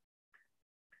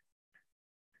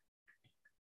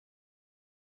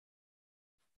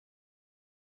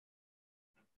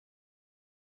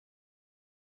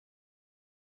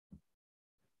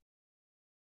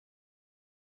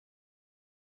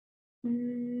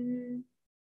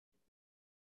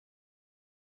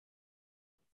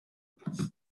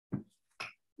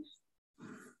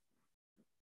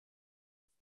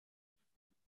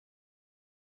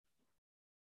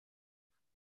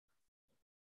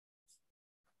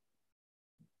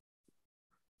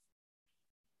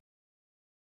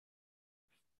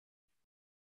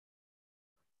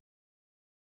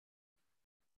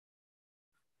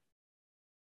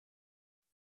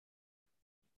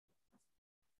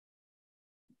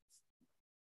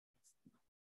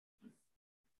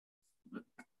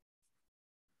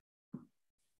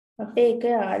 අපේ එක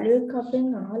යාළුවෙක් අපෙන්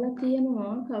අහලා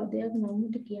තියෙනවා කවුදයක්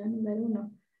මම්මට කියන්න බැරි වුණා.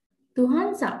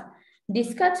 තුහන්සා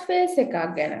ඩිස්කස් ෆේස් එකක්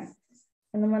ගැන.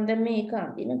 අන්න මම දැන් මේක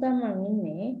අඳින ගමන්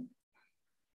ඉන්නේ.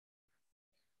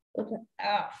 ඔක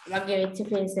වගේ වෙච්ච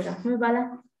ෆේස් එකක්. මේ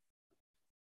බලන්න.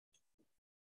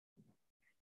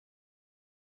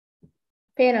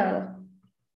 පේනවද?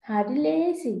 හරි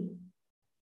ලේසි.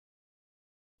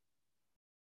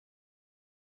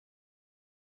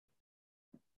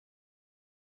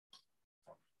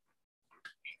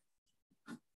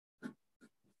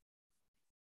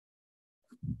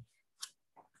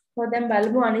 දැන්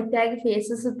බලමු අනිත් අයගේ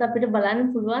ෆේසස් උත් අපිට බලන්න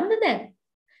පුළුවන්ද දැන්?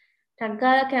 ටක්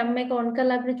ගාලා කැම් එක ඔන්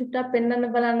කරලා අපිට චුට්ටක්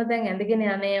පෙන්වන්න බලන්න දැන් ඇඳගෙන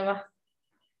යන්නේ ඒවා.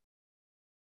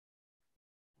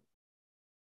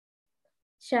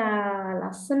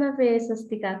 ලස්සන ෆේසස්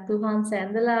ටිකක් තුහන්ස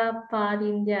ඇඳලා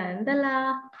පාරින්ජ ඇඳලා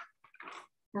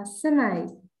ලස්සනයි.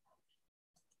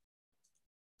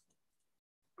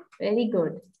 very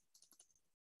good.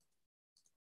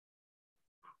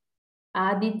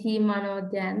 ආදිති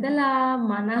මනෝජ ඇඳලා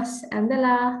මනස්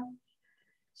ඇඳලා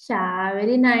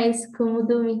very nice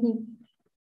කුමුදු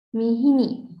මිහිනි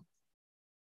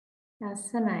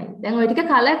ලස්සනයි. දැන් ඔය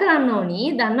ටික කලර් කරන්න ඕනි.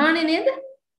 දන්නවනේ නේද?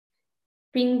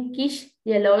 pinkish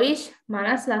yellowish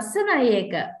මනස් ලස්සනයි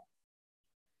ඒක.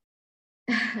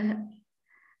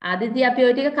 ආදිති අපි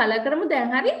ඔය ටික කලර් කරමු දැන්.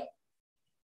 හරි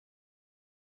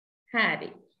හරි.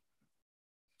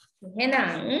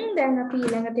 එහෙනම් දැන් අපි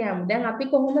ඊළඟට යමු. දැන් අපි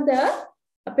කොහොමද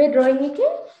අපේ drawing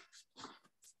එකේ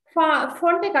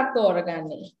font එකක්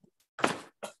තෝරගන්නේ?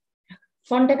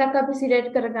 font එකක් අපි select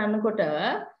කරගන්නකොට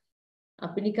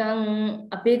අපි නිකන්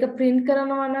අපි ඒක print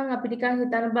කරනවා නම් අපි නිකන්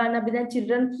හිතන්න බලන්න අපි දැන්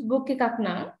children's book එකක්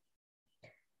නම්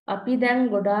අපි දැන්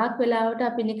ගොඩාක් වෙලාවට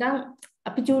අපි නිකන්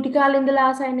අපි චූටි කාලේ ඉඳලා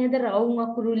ආසයි නේද රවුම්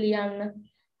අකුරු ලියන්න.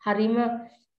 හරිම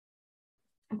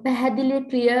පැහැදිලි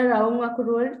ක්ලියර් රවුම්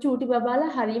අකුරු වලට චූටි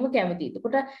බබාලා හරිම කැමතියි.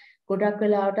 එතකොට ගොඩක්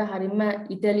වෙලාවට හරිම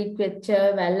ඉටලික් වෙච්ච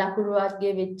වැල් අකුරු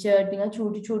වර්ගයේ වෙච්ච නිකන්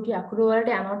චූටි අකුරු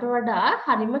වලට යනවට වඩා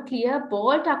හරිම ක්ලියර්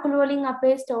බෝල්ඩ් අකුරු වලින්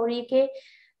අපේ ස්ටෝරි එකේ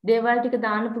දේවල් ටික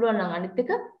දාන්න පුළුවන් නම් අනිත්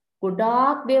එක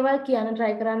ගොඩාක් දේවල් කියන්න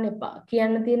try කරන්න එපා.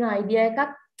 කියන්න තියෙන අයිඩියා එකක්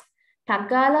ටක්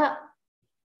ගාලා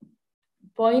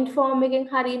point form එකෙන්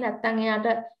හරිය නැත්නම් එයාට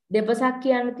දෙපසක්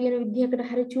කියන්න තියෙන විදිහකට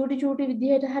හරි චූටි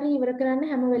විදිහට හරි ඉවර කරන්න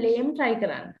හැම වෙලේම try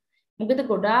කරන්න. මොකද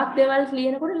ගොඩාක් දේවල්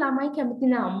ලියනකොට ළමයි කැමති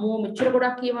නෑ. අම්මෝ මෙච්චර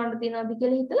ගොඩක් කියවන්න තියෙනවද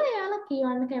කියලා හිතලා එයාලා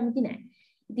කියවන්න කැමති නෑ.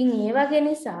 ඉතින් ඒ වගේ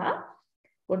නිසා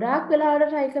ගොඩාක්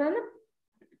වෙලාවට try කරන්න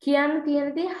කියන්න තියෙන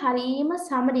දේ හරීම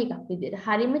සමඩි එකක් විදියට.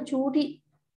 හරීම චූටි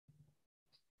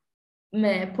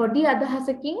පොඩි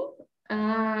අදහසකින්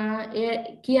ඒ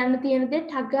කියන්න තියෙන දේ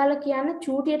ටග් ගාලා කියන්න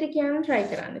චූටියට කියන්න try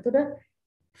කරන්න. එතකොට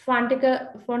font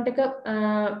එක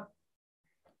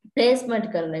placement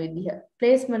කරන විදිහ.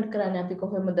 placement කරන්නේ අපි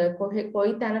කොහොමද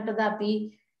කොයි තැනටද අපි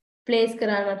place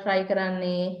කරන්න try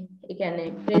කරන්නේ. ඒ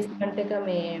කියන්නේ placement එක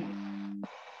මේ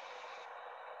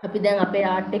අපි දැන් අපේ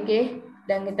art එකේ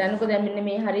දැන් හිතන්නකෝ දැන් මෙන්න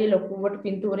මේ හරිය ලොකුවට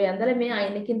පින්තූරය ඇඳලා මේ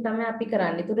අයිනකින් තමයි අපි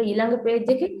කරන්නේ. ඒතර ඊළඟ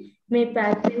page එකේ මේ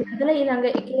pattern ඇඳලා ඊළඟ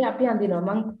එකේ අපි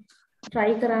අඳිනවා. මම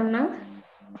try කරන්නම්.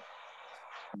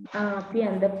 අපි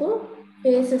අඳපු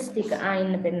faces ටික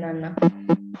ආයින්න පෙන්නන්න.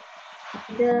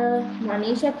 අපිට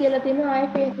මනීෂා කියලා තියෙනවා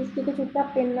ආයේ faces ටික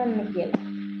චුට්ටක් පෙන්නන්න කියලා.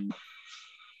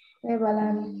 මේ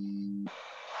බලන්න.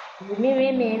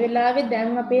 මේ වෙලාවේ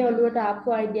දැන් අපේ ඔළුවට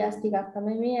ආපු ideas ටිකක්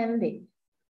තමයි මේ යන්නේ.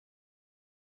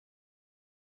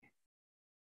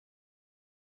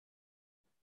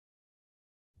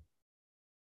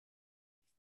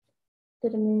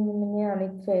 මේ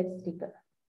අනිත් face ටික.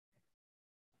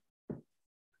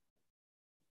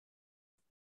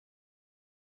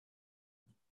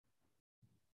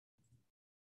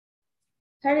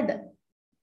 හරිද?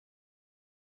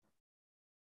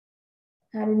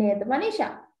 හරි නේද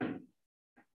මනීෂා?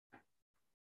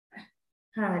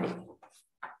 හරි.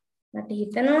 මට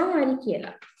හිතනවා හරි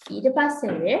කියලා. ඊට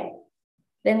පස්සේ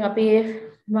දැන් අපි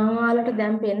මම ඔයාලට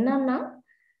දැන් පෙන්නන්නම්.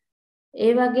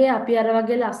 ඒ වගේ අපි අර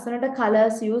වගේ ලස්සනට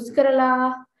colors use කරලා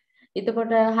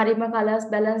එතකොට හරිම colors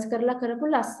balance කරලා කරපු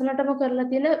ලස්සනටම කරලා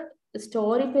තියෙන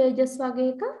story pages වගේ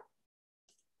එක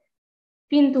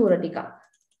පින්තූර ටිකක්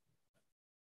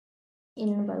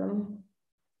ඉන්න බලමු.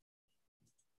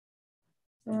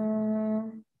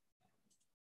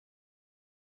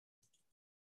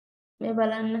 මේ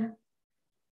බලන්න.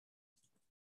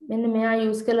 මෙන්න මෙයා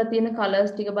use කරලා තියෙන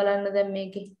colors ටික බලන්න දැන්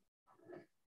මේකේ.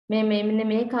 මෙන්න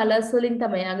මේ colors වලින්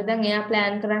තමයි. අග දැන් එයා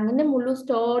plan කරන් ඉන්නේ මුළු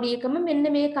story එකම මෙන්න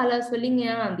මේ colors වලින්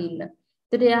එයා අඳින්න.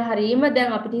 ඒකට එයා හරීම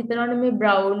දැන් අපිට හිතනවනේ මේ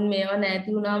brown මේවා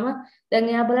නැති වුණාම දැන්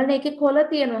එයා බලන්න ඒකේ කොළ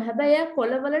තියෙනවා. හැබැයි එයා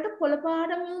කොළ වලට කොළ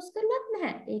පාටම use කරලත්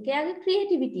නැහැ. ඒක එයාගේ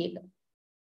creativity එක.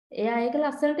 එයා ඒක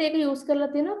ලස්සනට ඒක use කරලා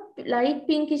තියෙනවා light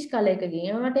pinkish color එකකින්.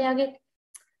 ඒවට එයාගේ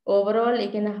overall ඒ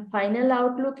කියන්නේ final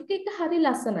outlook එක හරි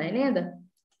ලස්සනයි නේද?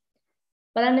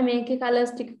 බලන්න මේකේ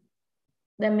colors ටික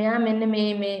දැන් මෙයා මෙන්න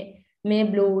මේ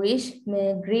bluish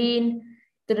මේ green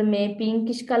ඊට මේ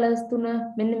pinkish colors තුන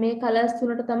මෙන්න මේ colors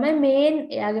තුනට තමයි main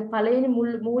එයාගේ පළවෙනි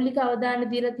මූලික අවධානය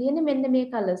දීලා තියෙන්නේ මෙන්න මේ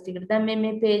colors ටිකට. දැන්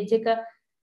මේ page එක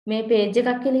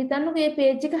කියලා හිතන්නකෝ. මේ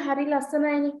page එක හරි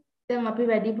ලස්සනයිනේ. දැන් අපි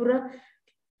වැඩිපුර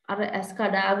අර ඇස්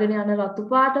කඩාගෙන යන රතු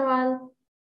පාටවල්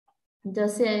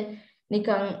ඊටසේ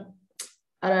නිකන්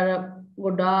අර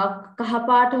ගොඩාක් කහ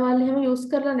පාටවල් එහෙම යූස්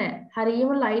කරලා නැහැ. හරියම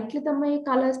ලයිට්ලි තමයි මේ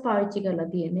කලර්ස් පාවිච්චි කරලා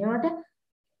තියෙන්නේ. ඒවට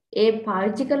ඒ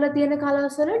පාවිච්චි කරලා තියෙන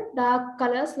කලර්ස් වල ඩාර්ක්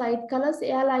කලර්ස්, ලයිට් කලර්ස්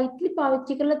එයා ලයිට්ලි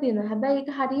පාවිච්චි කරලා තියෙනවා. හැබැයි ඒක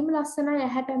හරියම ලස්සනයි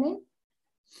ඇහැටනේ.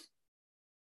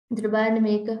 ඉතින් බලන්න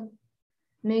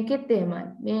මේකෙත් එහෙමයි.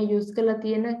 මේ යූස් කරලා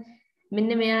තියෙන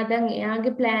මෙන්න මෙයා දැන්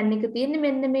එයාගේ plan එක තියෙන්නේ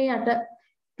මෙන්න මේ යට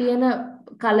තියෙන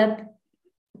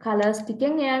කලර්ස්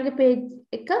ටිකෙන් එයාගේ page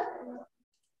එක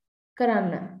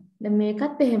කරන්න. දැන්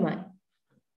මේකත් එහෙමයි.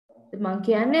 මම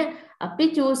කියන්නේ අපි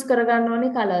choose කරගන්න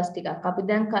ඕනේ colors ටිකක්. අපි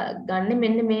දැන් ගන්න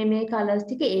මෙන්න මේ colors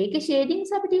ටික ඒකේ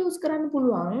shadings අපිට use කරන්න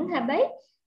පුළුවන්. හැබැයි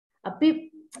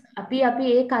අපි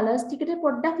ඒ colors ටිකට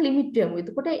පොඩ්ඩක් limit වෙමු.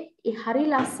 එතකොට හරි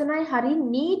ලස්සනයි, හරි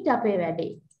neat අපේ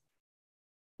වැඩේ.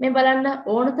 මේ බලන්න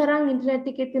ඕන තරම් ඉන්ටර්නෙට්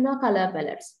එකේ තියෙනවා color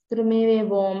palettes. ඒතර මේ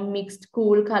warm, mixed,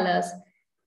 cool colors.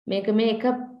 මේක එක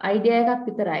idea එකක්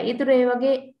විතරයි. ඒතර ඒ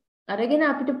වගේ අරගෙන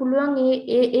අපිට පුළුවන්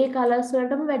ඒ colors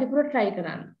වලටම වැඩිපුර try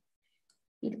කරන්න.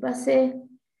 ඊට පස්සේ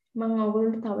මම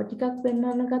ඔයගොල්ලන්ට තව ටිකක්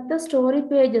පෙන්වන්න ගත්ත story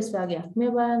pages වගේක්.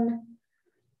 මේ බලන්න.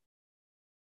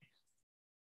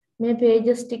 මේ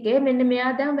pages ටිකේ මෙන්න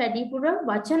මෙයා දැන් වැඩිපුර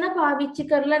වචන පාවිච්චි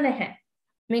කරලා නැහැ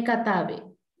මේ කතාවේ.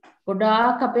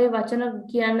 ගොඩාක් අපේ වචන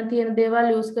කියන්න තියෙන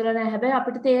දේවල් use කරලා නැහැ. හැබැයි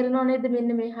අපිට තේරෙනව නේද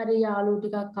මෙන්න මේ හරිය යාළුවෝ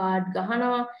ටිකක් කාඩ්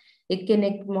ගහනවා.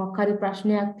 එක්කෙනෙක් මොකක් හරි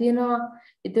ප්‍රශ්නයක් තියෙනවා.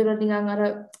 ඒතර නිකන් අර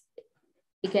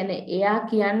ඒ කියන්නේ එයා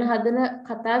කියන්න හදන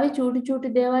කතාවේ චූටි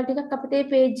දේවල් ටිකක් අපිට මේ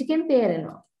page එකෙන්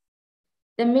තේරෙනවා.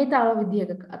 දැන් මේ තව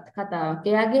විදිහක කතාවක්.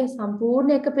 එයාගේ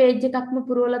සම්පූර්ණ එක page එකක්ම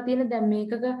පුරවලා තියෙන දැන්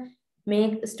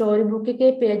මේ story book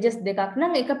එකේ pages දෙකක්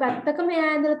නම් එක පැත්තකම එයා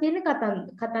ඇඳලා තියෙන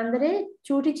කතන්දරේ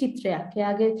චූටි චිත්‍රයක්.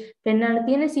 එයාගේ පෙන්වන්න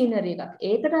තියෙන scenery එකක්.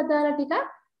 ඒකට අදාළ ටිකක්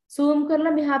zoom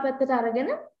කරලා මෙහා පැත්තට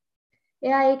අරගෙන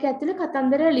එයා ඒක ඇතුලේ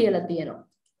කතන්දරය ලියලා තියෙනවා.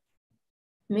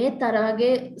 මේ තර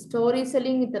වගේ ස්ටෝරීස්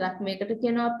වලින් විතරක් මේකට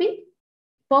කියනවා අපි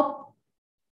pop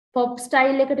pop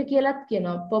style එකට කියලාත්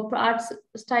කියනවා. pop art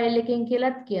style එකෙන්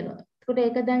කියලාත් කියනවා. එතකොට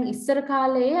ඒක දැන් ඉස්සර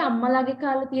කාලේ අම්මලාගේ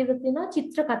කාලේ තියෙනවා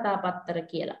චිත්‍ර කතා පත්තර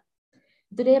කියලා.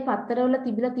 ඒතර මේ පත්තරවල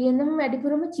තිබිලා තියෙනම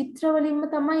වැඩිපුරම චිත්‍ර වලින්ම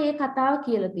තමයි මේ කතාව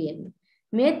කියලා තියෙන්නේ.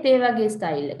 මේත් ඒ වගේ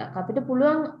ස්ටයිල් එකක්. අපිට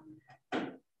පුළුවන්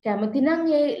කැමති නම්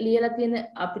මේ ලියලා තියෙන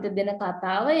අපිට දෙන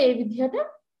කතාව ඒ විදිහට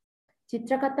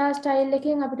චිත්‍ර කතා ස්ටයිල්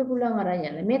එකෙන් අපිට පුළුවන් අරන්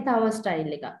යන්න. මේ තව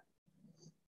ස්ටයිල් එකක්.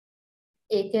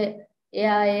 ඒක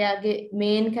එයාගේ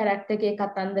මේන් කැරක්ටර් එකේ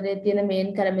කතන්දරේ තියෙන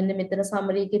මේන් මෙන්න මෙතන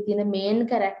සමරි එකේ තියෙන මේන්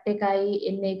කැරක්ටර් එකයි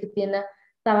එන්නේ එකේ තියෙන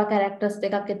තව කැරක්ටර්ස්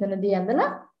දෙකක් එතනදී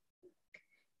ඇඳලා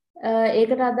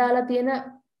ඒකට අදාළ තියෙන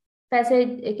පැසේජ්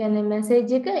ඒ කියන්නේ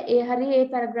මැසේජ් එක ඒ හරිය ඒ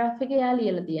පැරග්‍රාෆ් එකේ එයා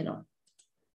ලියලා තියෙනවා.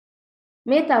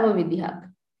 මේ තව විදිහක්.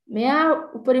 මෙයා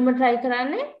උපරිම try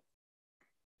කරන්නේ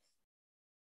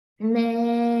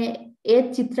මේ ඒ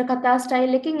චිත්‍ර කතා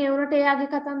ස්ටයිල් එකකින් ඒ වුණට එයාගේ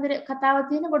කතාව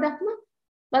තියෙන ගොඩක්ම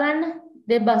බලන්න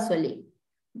දෙබස් වලින්.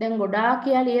 දැන් ගොඩාක්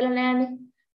එයා ලියලා නැහනේ.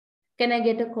 Can I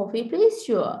get a coffee please?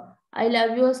 Sure. I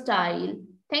love your style.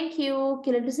 Thank you.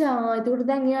 කියලා නිසා ඒකට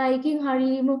දැන් එයා එකකින්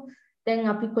හරියම දැන්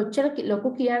අපි කොච්චර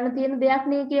ලොකු කියන්න තියෙන දෙයක්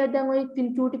නේ කියලා දැන් ওই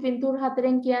චූටි පින්තූර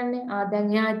හතරෙන් කියන්නේ.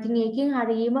 දැන් එයා ඉතින් ඒකෙන්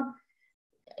හරියම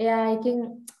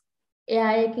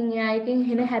එයා එකකින්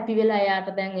හෙන හැපි වෙලා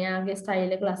එයාට දැන් එයාගේ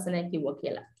ස්ටයිල් එක ලස්සනයි කිව්වා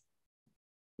කියලා.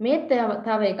 මේ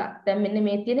තව එකක්. දැන් මෙන්න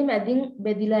මේ තියෙන මැදින්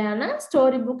බෙදිලා යන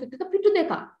ස්ටෝරි බුක් එකක පිටු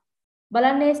දෙකක්.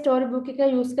 බලන්න මේ ස්ටෝරි බුක් එක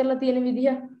යූස් කරලා තියෙන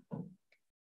විදිහ.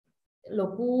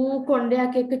 ලොකු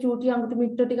කොණ්ඩයක් එක්ක චූටි අඟුටු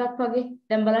මිට්ටෝ ටිකක් වගේ.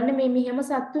 දැන් බලන්න මේ මෙහෙම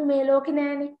සත්තු මේ ලෝකේ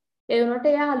නෑනේ. ඒ වුණාට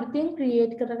එයා අලුතෙන්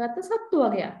ක්‍රියේට් කරගත්ත සත්තු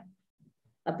වගේක්.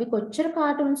 අපි කොච්චර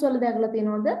කාටුන්ස් වල දැකලා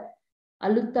තියෙනවද?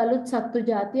 අලුත් සත්තු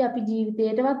జాති අපි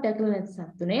ජීවිතේටවත් දැකලා නැති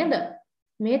සත්තු නේද?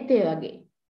 මේත් ඒ වගේ.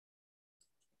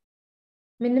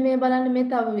 මෙන්න මේ බලන්න මේ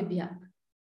තව විදිහක්.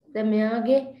 දැන්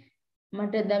මෙයාගේ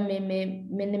මට දැන්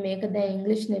මෙන්න මේක දැන්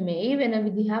ඉංග්‍රීසි නෙමෙයි වෙන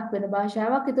විදිහක් වෙන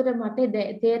භාෂාවක්. ඒතර මට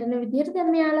තේරෙන විදිහට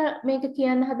දැන් මෙයාලා මේක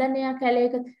කියන්න හදන්නේ යා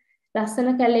කැලේක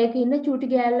ලස්සන කැලේක ඉන්න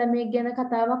චූටි ගෑල් ළමෙක් ගැන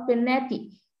කතාවක් වෙන්න ඇති.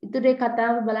 ඒතර ඒ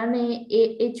කතාව බලන්න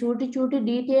ඒ චූටි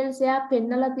ඩීටේල්ස් එයා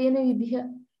පෙන්නලා තියෙන විදිහ.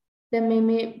 දැන්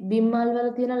මේ බිම්මල් වල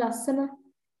තියෙන ලස්සන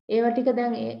ඒවා ටික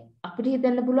දැන් අපිට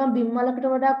හිතන්න පුළුවන් බිම්මලකට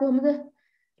වඩා කොහොමද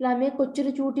ළමයි කොච්චර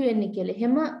චූටි වෙන්නේ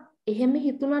කියලා. එහෙම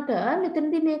හිතුණට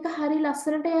මෙතනදී මේක හරි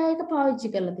ලස්සනට එයා ඒක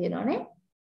පාවිච්චි කරලා තියෙනවා නේ.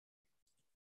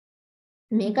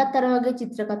 මේකත් අර වගේ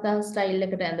චිත්‍ර කතා ස්ටයිල්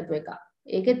එකට ඇඳපු එකක්.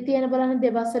 ඒකෙත් තියෙන බලන්න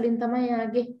දෙබස් වලින් තමයි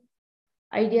එයාගේ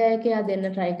අයිඩියා එක එයා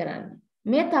දෙන්න try කරන්නේ.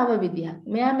 මේ තව විදිහක්.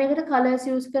 මෙයා මේකට කලර්ස්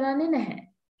යූස් කරන්නේ නැහැ.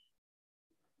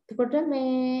 එතකොට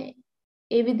මේ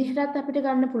ඒ විදිහටත් අපිට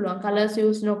ගන්න පුළුවන් කලර්ස්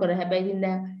යූස් නොකර. හැබැයි ඉතින්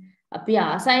දැන් අපි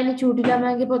ආසයිනේ චූටි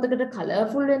ළමයිගේ පොතකට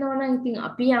කලර්ෆුල් වෙනවා නම් ඉතින්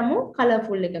අපි යමු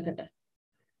කලර්ෆුල් එකකට.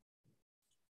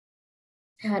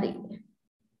 හරි.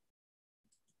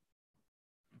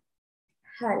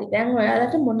 දැන්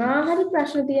ඔයාලට මොනවා හරි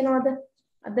ප්‍රශ්න තියෙනවද?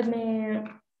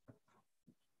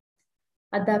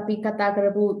 අද අපි කතා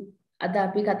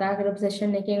කරපු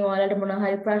සෙෂන් එකෙන් ඔයාලට මොනවා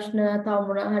හරි ප්‍රශ්න, තව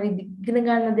මොනවා හරි ඉගෙන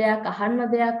ගන්න දෙයක්, අහන්න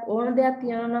දෙයක්, ඕන දෙයක්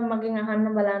තියෙනවා නම් මගෙන්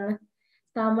අහන්න බලන්න.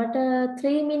 තාමට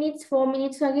 3 minutes 4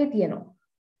 minutes වගේ තියෙනවා.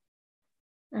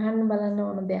 අහන්න බලන්න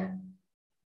ඕන දෙයක්.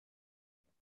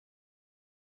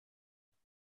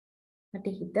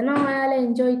 මට හිතෙනවා ඔයාලා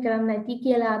එන්ජොයි කරන්න ඇති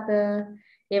කියලා අත.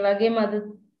 ඒ වගේම අද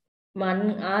මන්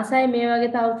ආසයි මේ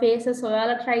වගේ තව ෆේසස්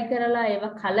ඔයාලා try කරලා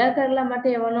ඒවා කලර් කරලා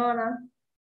මට එවනවා නම්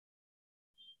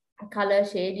color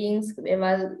shadings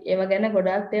ඒවා ගැන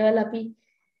ගොඩාක් දේවල් අපි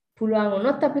පුළුවන්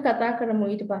වුණොත් අපි කතා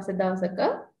කරමු ඊට පස්සේ දවසක.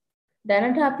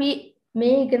 දැනට අපි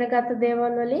මේ ඉගෙනගත්ත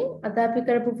දේවල් වලින් අද අපි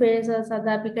කරපු faces අද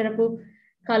අපි කරපු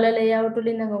color layout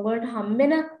වලින් නම් ඔයගොල්ලන්ට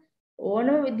හම්බෙන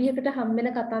ඕනම විදිහකට හම්බෙන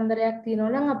කතන්දරයක්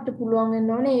තියෙනවා නම් අපිට පුළුවන්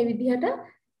වෙන්න ඕනේ මේ විදිහට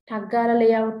ටග් ගාලා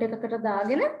layout එකකට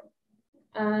දාගෙන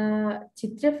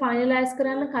චිත්‍ර finalize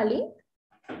කරන්න කලින්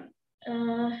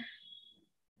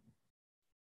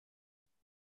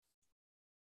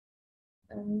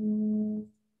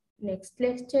next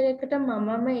lecture එකට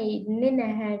මමම ඉන්නේ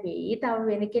නැහැ වෙයි. තව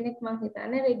වෙන කෙනෙක් මං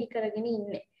හිතන්නේ ready කරගෙන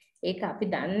ඉන්නේ. ඒක අපි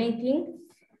දන්නේ ඉතින්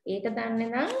ඒක දන්නේ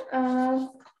නම්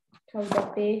කවුද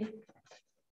අපේ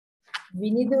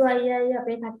විනිදු අයියයි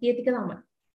අපේ කට්ටිය ටික තමයි.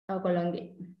 ඔයගොල්ලන්ගේ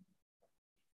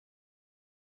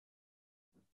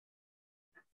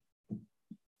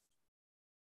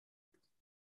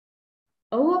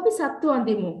ඔව් අපි සත්තු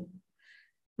අඳිමු.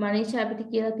 මනීෂා අපිට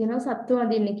කියලා තියෙනවා සත්තු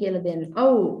අඳින්න කියලා දෙන්න.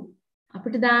 ඔව්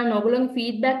අපිට දාන්න ඔයගොල්ලෝගේ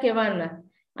ෆීඩ්බැක් එවන්න.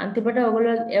 අන්තිමට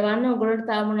ඔයගොල්ලෝ එවන්න ඔයගොල්ලෝට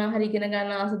තාම මොනවා හරි ඉගෙන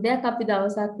ගන්න ආස දෙයක් අපි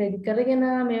දවසක් රෙඩි කරගෙන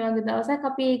මේ වගේ දවසක්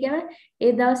අපි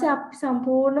ඒ දවසේ අපි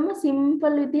සම්පූර්ණම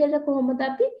සිම්පල් විදිහට කොහොමද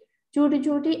අපි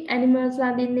චූටි ඇනිමල්ස්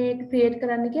අඳින්නේ ක්‍රියේට්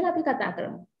කරන්න කියලා අපි කතා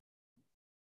කරමු.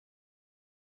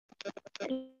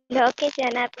 ලෝකේ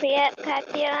ජනප්‍රිය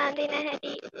කට්ටිය අඳින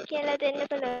හැටි කියලා දෙන්න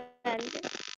පුළුවන්ද?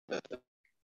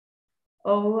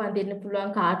 ඔව් අඳින්න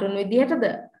පුළුවන් කාටුන් විදිහටද?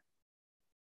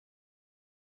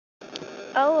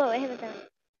 ඔව් ඔව් එහෙම තමයි.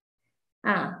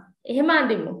 එහෙම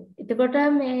අඳිමු. එතකොට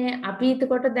මේ අපි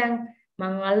එතකොට දැන්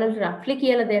මම ඔයාලට රෆ්ලි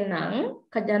කියලා දෙන්නම්.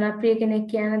 ජනප්‍රිය කෙනෙක්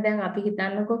කියන දැන් අපි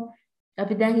හිතන්නකෝ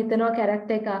අපි දැන් හිතනවා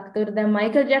කැරක්ටර් එකක්. ඒකට දැන්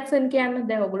මයිකල් ජැක්සන් කියන්න.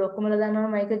 දැන් ඔයගොල්ලෝ ඔක්කොමලා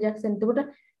දන්නවා මයිකල් ජැක්සන්.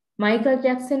 එතකොට මයිකල්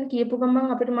ජැක්සන් කියපු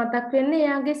ගමන් අපිට මතක් වෙන්නේ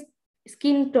එයාගේ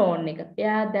ස්කින් ටෝන් එක.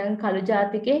 එයා දැන් කළු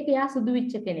ජාතිකයෙක්, එයා සුදු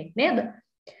විච්ච කෙනෙක් නේද?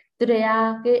 ඒතර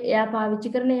එයා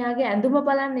පාවිච්චි කරන එයාගේ ඇඳුම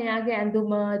බලන්න, එයාගේ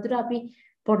ඇඳුම. ඒතර අපි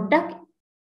පොඩ්ඩක්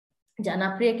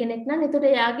ජනප්‍රිය කෙනෙක් නම් ඒතර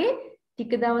එයාගේ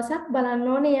ටික දවසක් බලන්න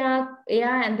ඕනේ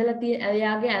එයා ඇඳලා තියෙන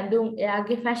එයාගේ ඇඳුම්,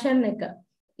 එයාගේ ෆැෂන් එක.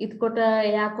 එතකොට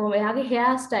එයාගේ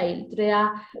හෙයාර් ස්ටයිල්. ඒතර එයා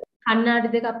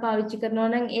කණ්ණාඩි දෙකක් පාවිච්චි කරනවා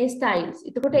නම් ඒ ස්ටයිල්ස්.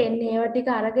 එතකොට එන්නේ ඒව ටික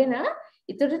අරගෙන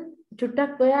ඒතර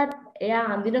චුට්ටක් එයා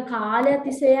අඳින කාලය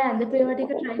තිස්සේ එයා ඇඳපු ඒවා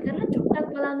ටික try කරලා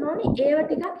චුට්ටක් බලන්න ඕනේ ඒව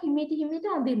ටිකක් හිමීට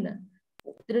අඳින්න.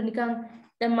 ඒතර නිකන්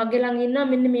දැන් මගේ ළඟ ඉන්නවා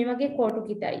මෙන්න මේ වගේ කෝටු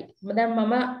කිතයි. දැන්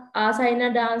මම ආසයින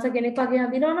ඩාන්සර් කෙනෙක් වගේ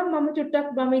අඳිනවා නම් මම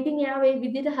චුට්ටක් ඉතින් එයා මේ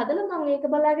විදිහට හදලා මම ඒක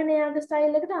බලාගෙන එයාගේ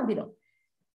ස්ටයිල් එකට අඳිනවා.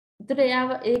 ඒතර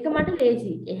ඒක මට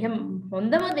ලේසි. එහෙම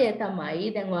හොඳම දේ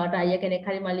තමයි දැන් ඔයාලට අයියා කෙනෙක්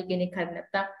හරි මල්ලි කෙනෙක් හරි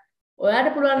නැත්තම් ඔයාට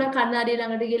පුළුවන් නම් කන්නාඩිය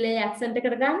ළඟට ගිහලා ඒ ඇක්සන්ට්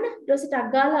එකට ගන්න. ඊට පස්සේ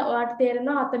ටක් ගාලා ඔයාට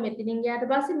තේරෙනවා අත මෙතනින් ගියාට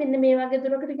පස්සේ මෙන්න මේ වගේ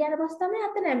දුරකට ගියාට පස්සේ තමයි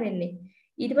අත නැමෙන්නේ.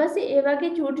 ඊට පස්සේ ඒ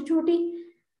වගේ චූටි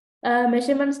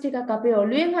මෙෂර්මන්ට්ස් ටිකක් අපේ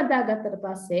ඔළුවෙන් හදාගත්තට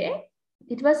පස්සේ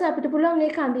ඊට පස්සේ අපිට පුළුවන්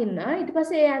ඒක අඳින්න. ඊට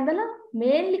පස්සේ ඒ ඇඳලා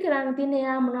මේන්ලි කරන්න තියෙන්නේ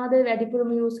එයා මොනවද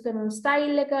වැඩිපුරම යූස් කරන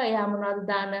ස්ටයිල් එක, එයා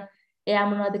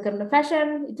මොනවද කරන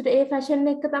ෆැෂන්. ඊට ඒ ෆැෂන්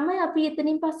එක තමයි අපි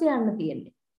එතනින් පස්සේ යන්න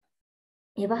තියෙන්නේ.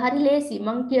 ඒව හරි ලේසි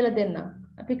මං කියලා දෙන්නම්.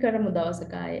 අපි කරමු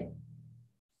දවසක ආයේ.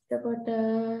 එතකොට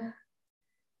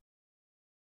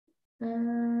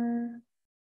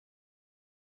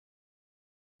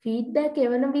ෆීඩ්බැක්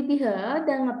එවන විදිහ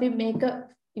දැන් අපි මේක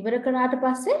ඉවර කරාට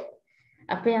පස්සේ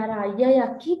අපේ අර අයියා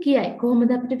යක්කි කියයි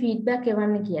කොහොමද අපිට ෆීඩ්බැක්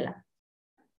එවන්නේ කියලා.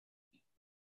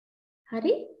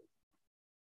 හරි?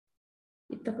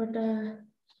 එතකොට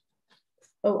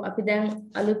ඔව් අපි දැන්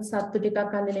අලුත් සත්තු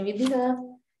ටිකක් අඳින විදිහ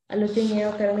අලුතින්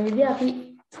ඒව කරන විදිහ අපි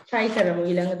try කරමු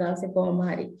ඊළඟ දවසේ කොහොම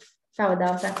හරි. තව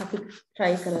දවසක් අපි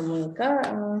try කරමු එක.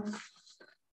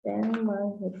 දැන් මම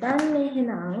හිතන්නේ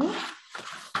එහෙනම්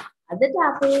අදට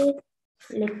අපේ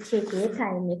ලෙක්චර් එකේ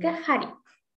ටයිම් එක හරි.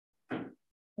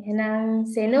 එහෙනම්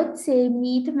සෙනුත්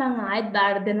සේමීට මම ආයෙත්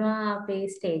බාර දෙනවා අපේ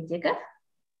ස්ටේජ් එක.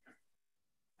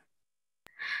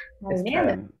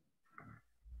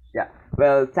 Yeah,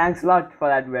 well, thanks a lot for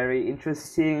that very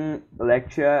interesting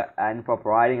lecture and for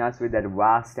providing us with that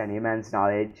vast and immense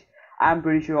knowledge. I'm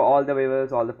pretty sure all the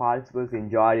viewers, all the participants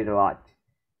enjoyed it a lot.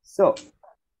 So,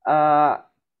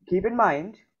 keep in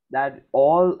mind that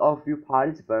all of you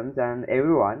participants and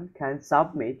everyone can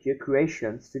submit your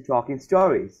creations to Talking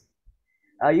Stories.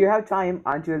 You have time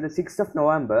until the 6th of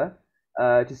November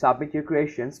to submit your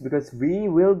creations because we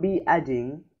will be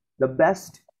adding the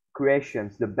best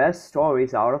creations, the best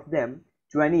stories out of them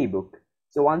to an ebook.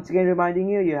 So once again reminding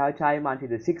you, you have time until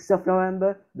the 6th of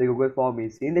November. The Google form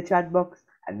is in the chat box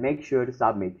and make sure to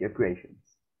submit your creations.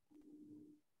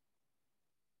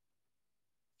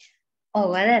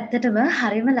 ඔව් අර ඇත්තටම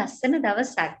හරිම ලස්සන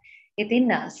දවසක්.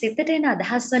 ඉතින් සිතට එන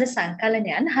අදහස් වල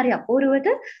සංකලනයන් හරි අපූර්වට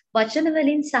වචන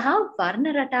වලින් සහ වර්ණ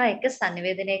රටා එක්ක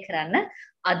සංවේදනය කරන්න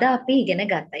අද අපි ඉගෙන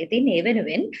ගත්තා. ඉතින් ඒ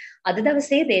වෙනුවෙන් අද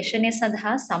දවසේ දේශනය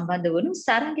සඳහා සම්බන්ධ වුණු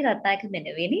සාරංගි රත්නායක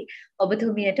මෙනවිනි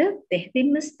ඔබතුමියට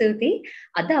දෙහිපින්ම ස්තුතියි.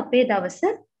 අද අපේ දවස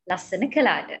ලස්සන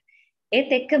කළාට.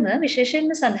 ඒත් එක්කම විශේෂයෙන්ම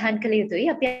සඳහන් කළ යුතුයි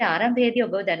අපි ආරම්භයේදී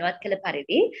ඔබව දැනුවත් කළ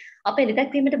පරිදි අප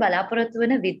එළිදැක්වීමට බලාපොරොත්තු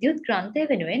වන විද්‍යුත් ග්‍රන්ථය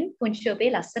වෙනුවෙන් පුංචි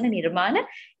ඔබේ ලස්සන නිර්මාණ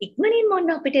ඉක්මනින්ම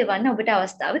ඔන්න අපිට එවන්න ඔබට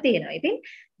අවස්ථාව තියෙනවා. ඉතින්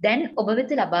දැන් ඔබ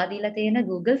වෙත ලබා දීලා තියෙන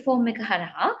Google form එක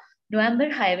හරහා නොවැම්බර්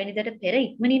 6 වෙනිදාට පෙර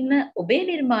ඉක්මනින්ම ඔබේ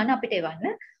නිර්මාණ අපිට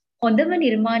එවන්න හොඳම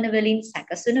නිර්මාණ වලින්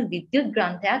සැකසුණු විද්‍යුත්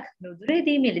ග්‍රන්ථයක්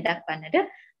නුදුරේදීම එළිදක්වන්නට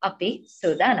අපි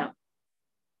සූදානම්.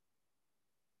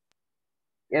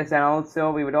 Yes, and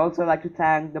also we would also like to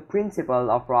thank the principal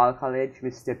of Royal College,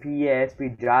 Mr. P.A.S.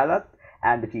 Vidyalaya,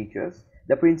 and the teachers.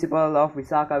 The principal of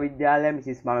Visakha Vidyalaya,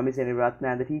 Mrs. Sarangi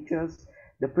Rathnayake, and the teachers.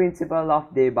 The principal of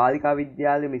Devi Balika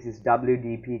Vidyalaya, Mrs.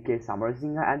 W.D.P.K.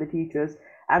 Samarasinghe, and the teachers.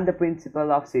 And the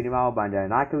principal of Sirimavo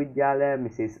Bandaranaike Vidyalaya,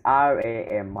 Mrs.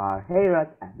 R.A.M.R. Hayrat,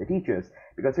 and the teachers.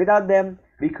 Because without them,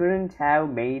 we couldn't have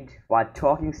made what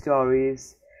Talking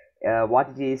Stories what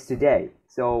it is today.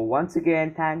 So once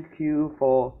again, thank you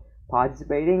for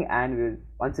participating, and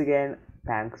once again,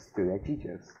 thanks to the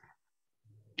teachers.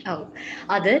 ඔව්.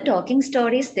 අද talking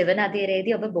stories දෙවන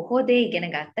අධීරයේදී ඔබ බොහෝ දේ ඉගෙන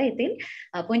ගත්තා. ඉතින්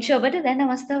පුංචි ඔබට දැන්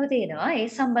අවස්ථාව තියෙනවා ඒ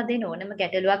සම්බන්ධයෙන් ඕනම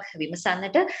ගැටලුවක්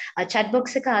විමසන්නට chat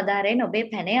box එක ආධාරයෙන් ඔබේ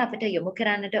පැනය අපිට යොමු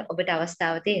කරන්නට ඔබට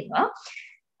අවස්ථාව තියෙනවා.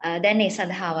 දැන් ඒ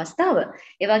සඳහා අවස්ථාව.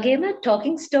 ඒ වගේම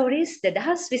ටෝකින් ස්ටෝරීස්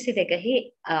 2022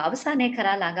 අවසානයේ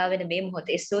කරා ළඟා වෙන මේ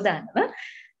මොහොතේ සූදානම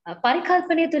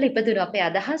පරිකල්පනය තුළ ඉපදුණු අපේ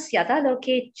අදහස්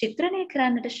යථාලෝකයේ චිත්‍රණය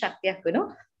කරන්නට ශක්තියක් වුණු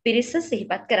පිරිස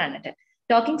සිහිපත් කරන්නට.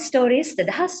 ටෝකින් ස්ටෝරීස්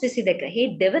 2022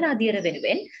 දෙවන අදියර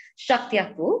වෙනුවෙන්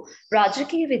ශක්තියක් වූ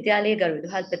රාජකීය විද්‍යාලයේ ගරු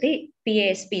විදුහල්පති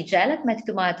PASP ජයලත්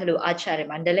මැතිතුමා ඇතුළු ආචාර්ය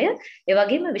මණ්ඩලය, ඒ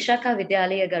වගේම විශාඛා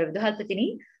විද්‍යාලයේ ගරු විදුහල්පතිනි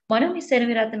මොනමි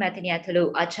සෙනවිරත්න මැතිණිය ඇතුළු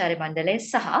ආචාර්ය මණ්ඩලය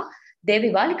සහ දේවි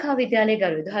බාලිකා විද්‍යාලයේ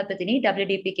ගරු විදුහල්පතිනි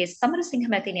WDPK සමරසිංහ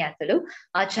මැතිණිය ඇතුළු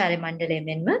ආචාර්ය මණ්ඩලය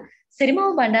මෙන්ම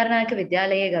සිරිමාව බණ්ඩාරනායක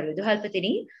විද්‍යාලයේ ගරු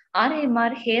විදුහල්පතිනි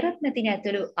RMR හේරත් මැතිණිය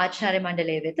ඇතුළු ආචාර්ය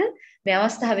මණ්ඩලය වෙත මේ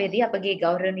අවස්ථාවේදී අපගේ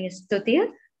ගෞරවනීය ස්තුතිය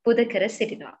පුද කර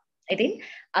සිටිනවා. ඉතින්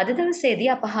අද දවසේදී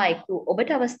අප හා එක් වූ ඔබට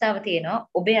අවස්ථාව තියෙනවා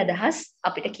ඔබේ අදහස්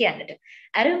අපිට කියන්නට.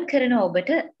 ඇරයුම් කරන ඔබට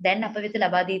දැන් අප වෙත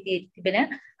ලබා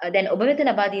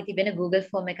දී තිබෙන Google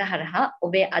form එක හරහා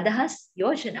ඔබේ අදහස්,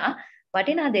 යෝජනා,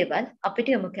 වටිනා දේවල් අපිට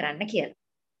යොමු කරන්න කියලා.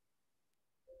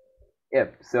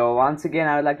 Yep. So once again,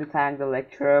 I would like to thank the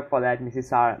lecturer for that, Miss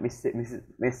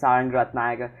Sarangi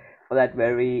Rathnayake, for that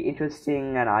very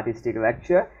interesting and artistic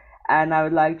lecture. And I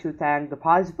would like to thank the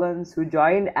participants who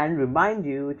joined and remind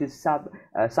you to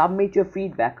submit your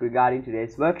feedback regarding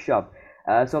today's workshop.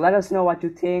 So let us know what you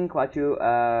think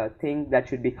that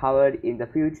should be covered in the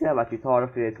future, what you thought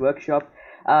of today's workshop.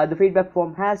 The feedback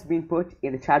form has been put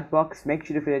in the chat box. Make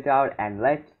sure to fill it out and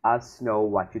let us know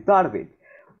what you thought of it.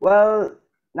 Well,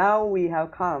 now we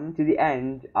have come to the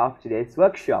end of today's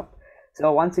workshop.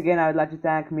 So once again, I would like to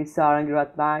thank Ms. Sarangi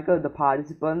Rathnayake, the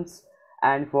participants,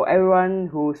 and for everyone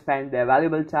who spent their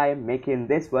valuable time making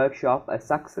this workshop a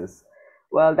success.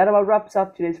 Well, that about wraps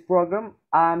up today's program.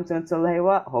 I'm Sanat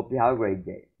Salhewa. Hope you have a great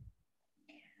day.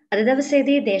 අද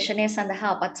දවසේදී දේශනය සඳහා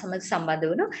අපත් සමග සම්බන්ධ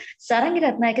වුණු සරංගි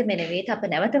රත්නායක මෙනවිට අප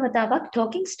නැවත වතාවක්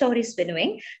ටෝකින් ස්ටෝරීස්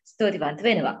වෙනුවෙන් ස්තුතිවන්ත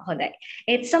වෙනවා. හොඳයි.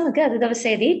 ඒත් සමග අද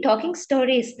දවසේදී ටෝකින්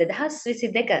ස්ටෝරීස්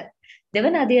 2022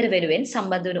 දෙවන අදියර වෙනුවෙන්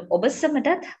සම්බන්ධ වුණු ඔබ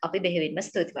සමටත් අපි බෙහෙවින්ම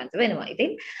ස්තුතිවන්ත වෙනවා.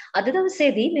 ඉතින් අද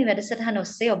දවසේදී මේ වැඩසටහන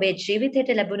ඔස්සේ ඔබේ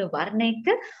ජීවිතයට ලැබුණු වර්ණ එක්ක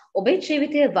ඔබේ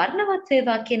ජීවිතය වර්ණවත්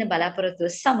වේවා කියන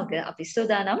බලාපොරොත්තුව සමග අපි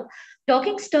සූදානම්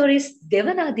ටෝකින් ස්ටෝරීස්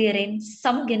දෙවන අදියරෙන්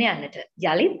සමුගෙන යන්නට.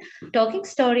 යලිත් ටෝකින්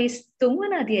ස්ටෝරීස්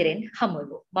තුන්වන අදියරෙන් හමු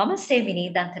වෙමු. මම සේමිනී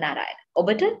දන්තනාරායන.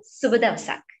 ඔබට සුබ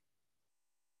දවසක්.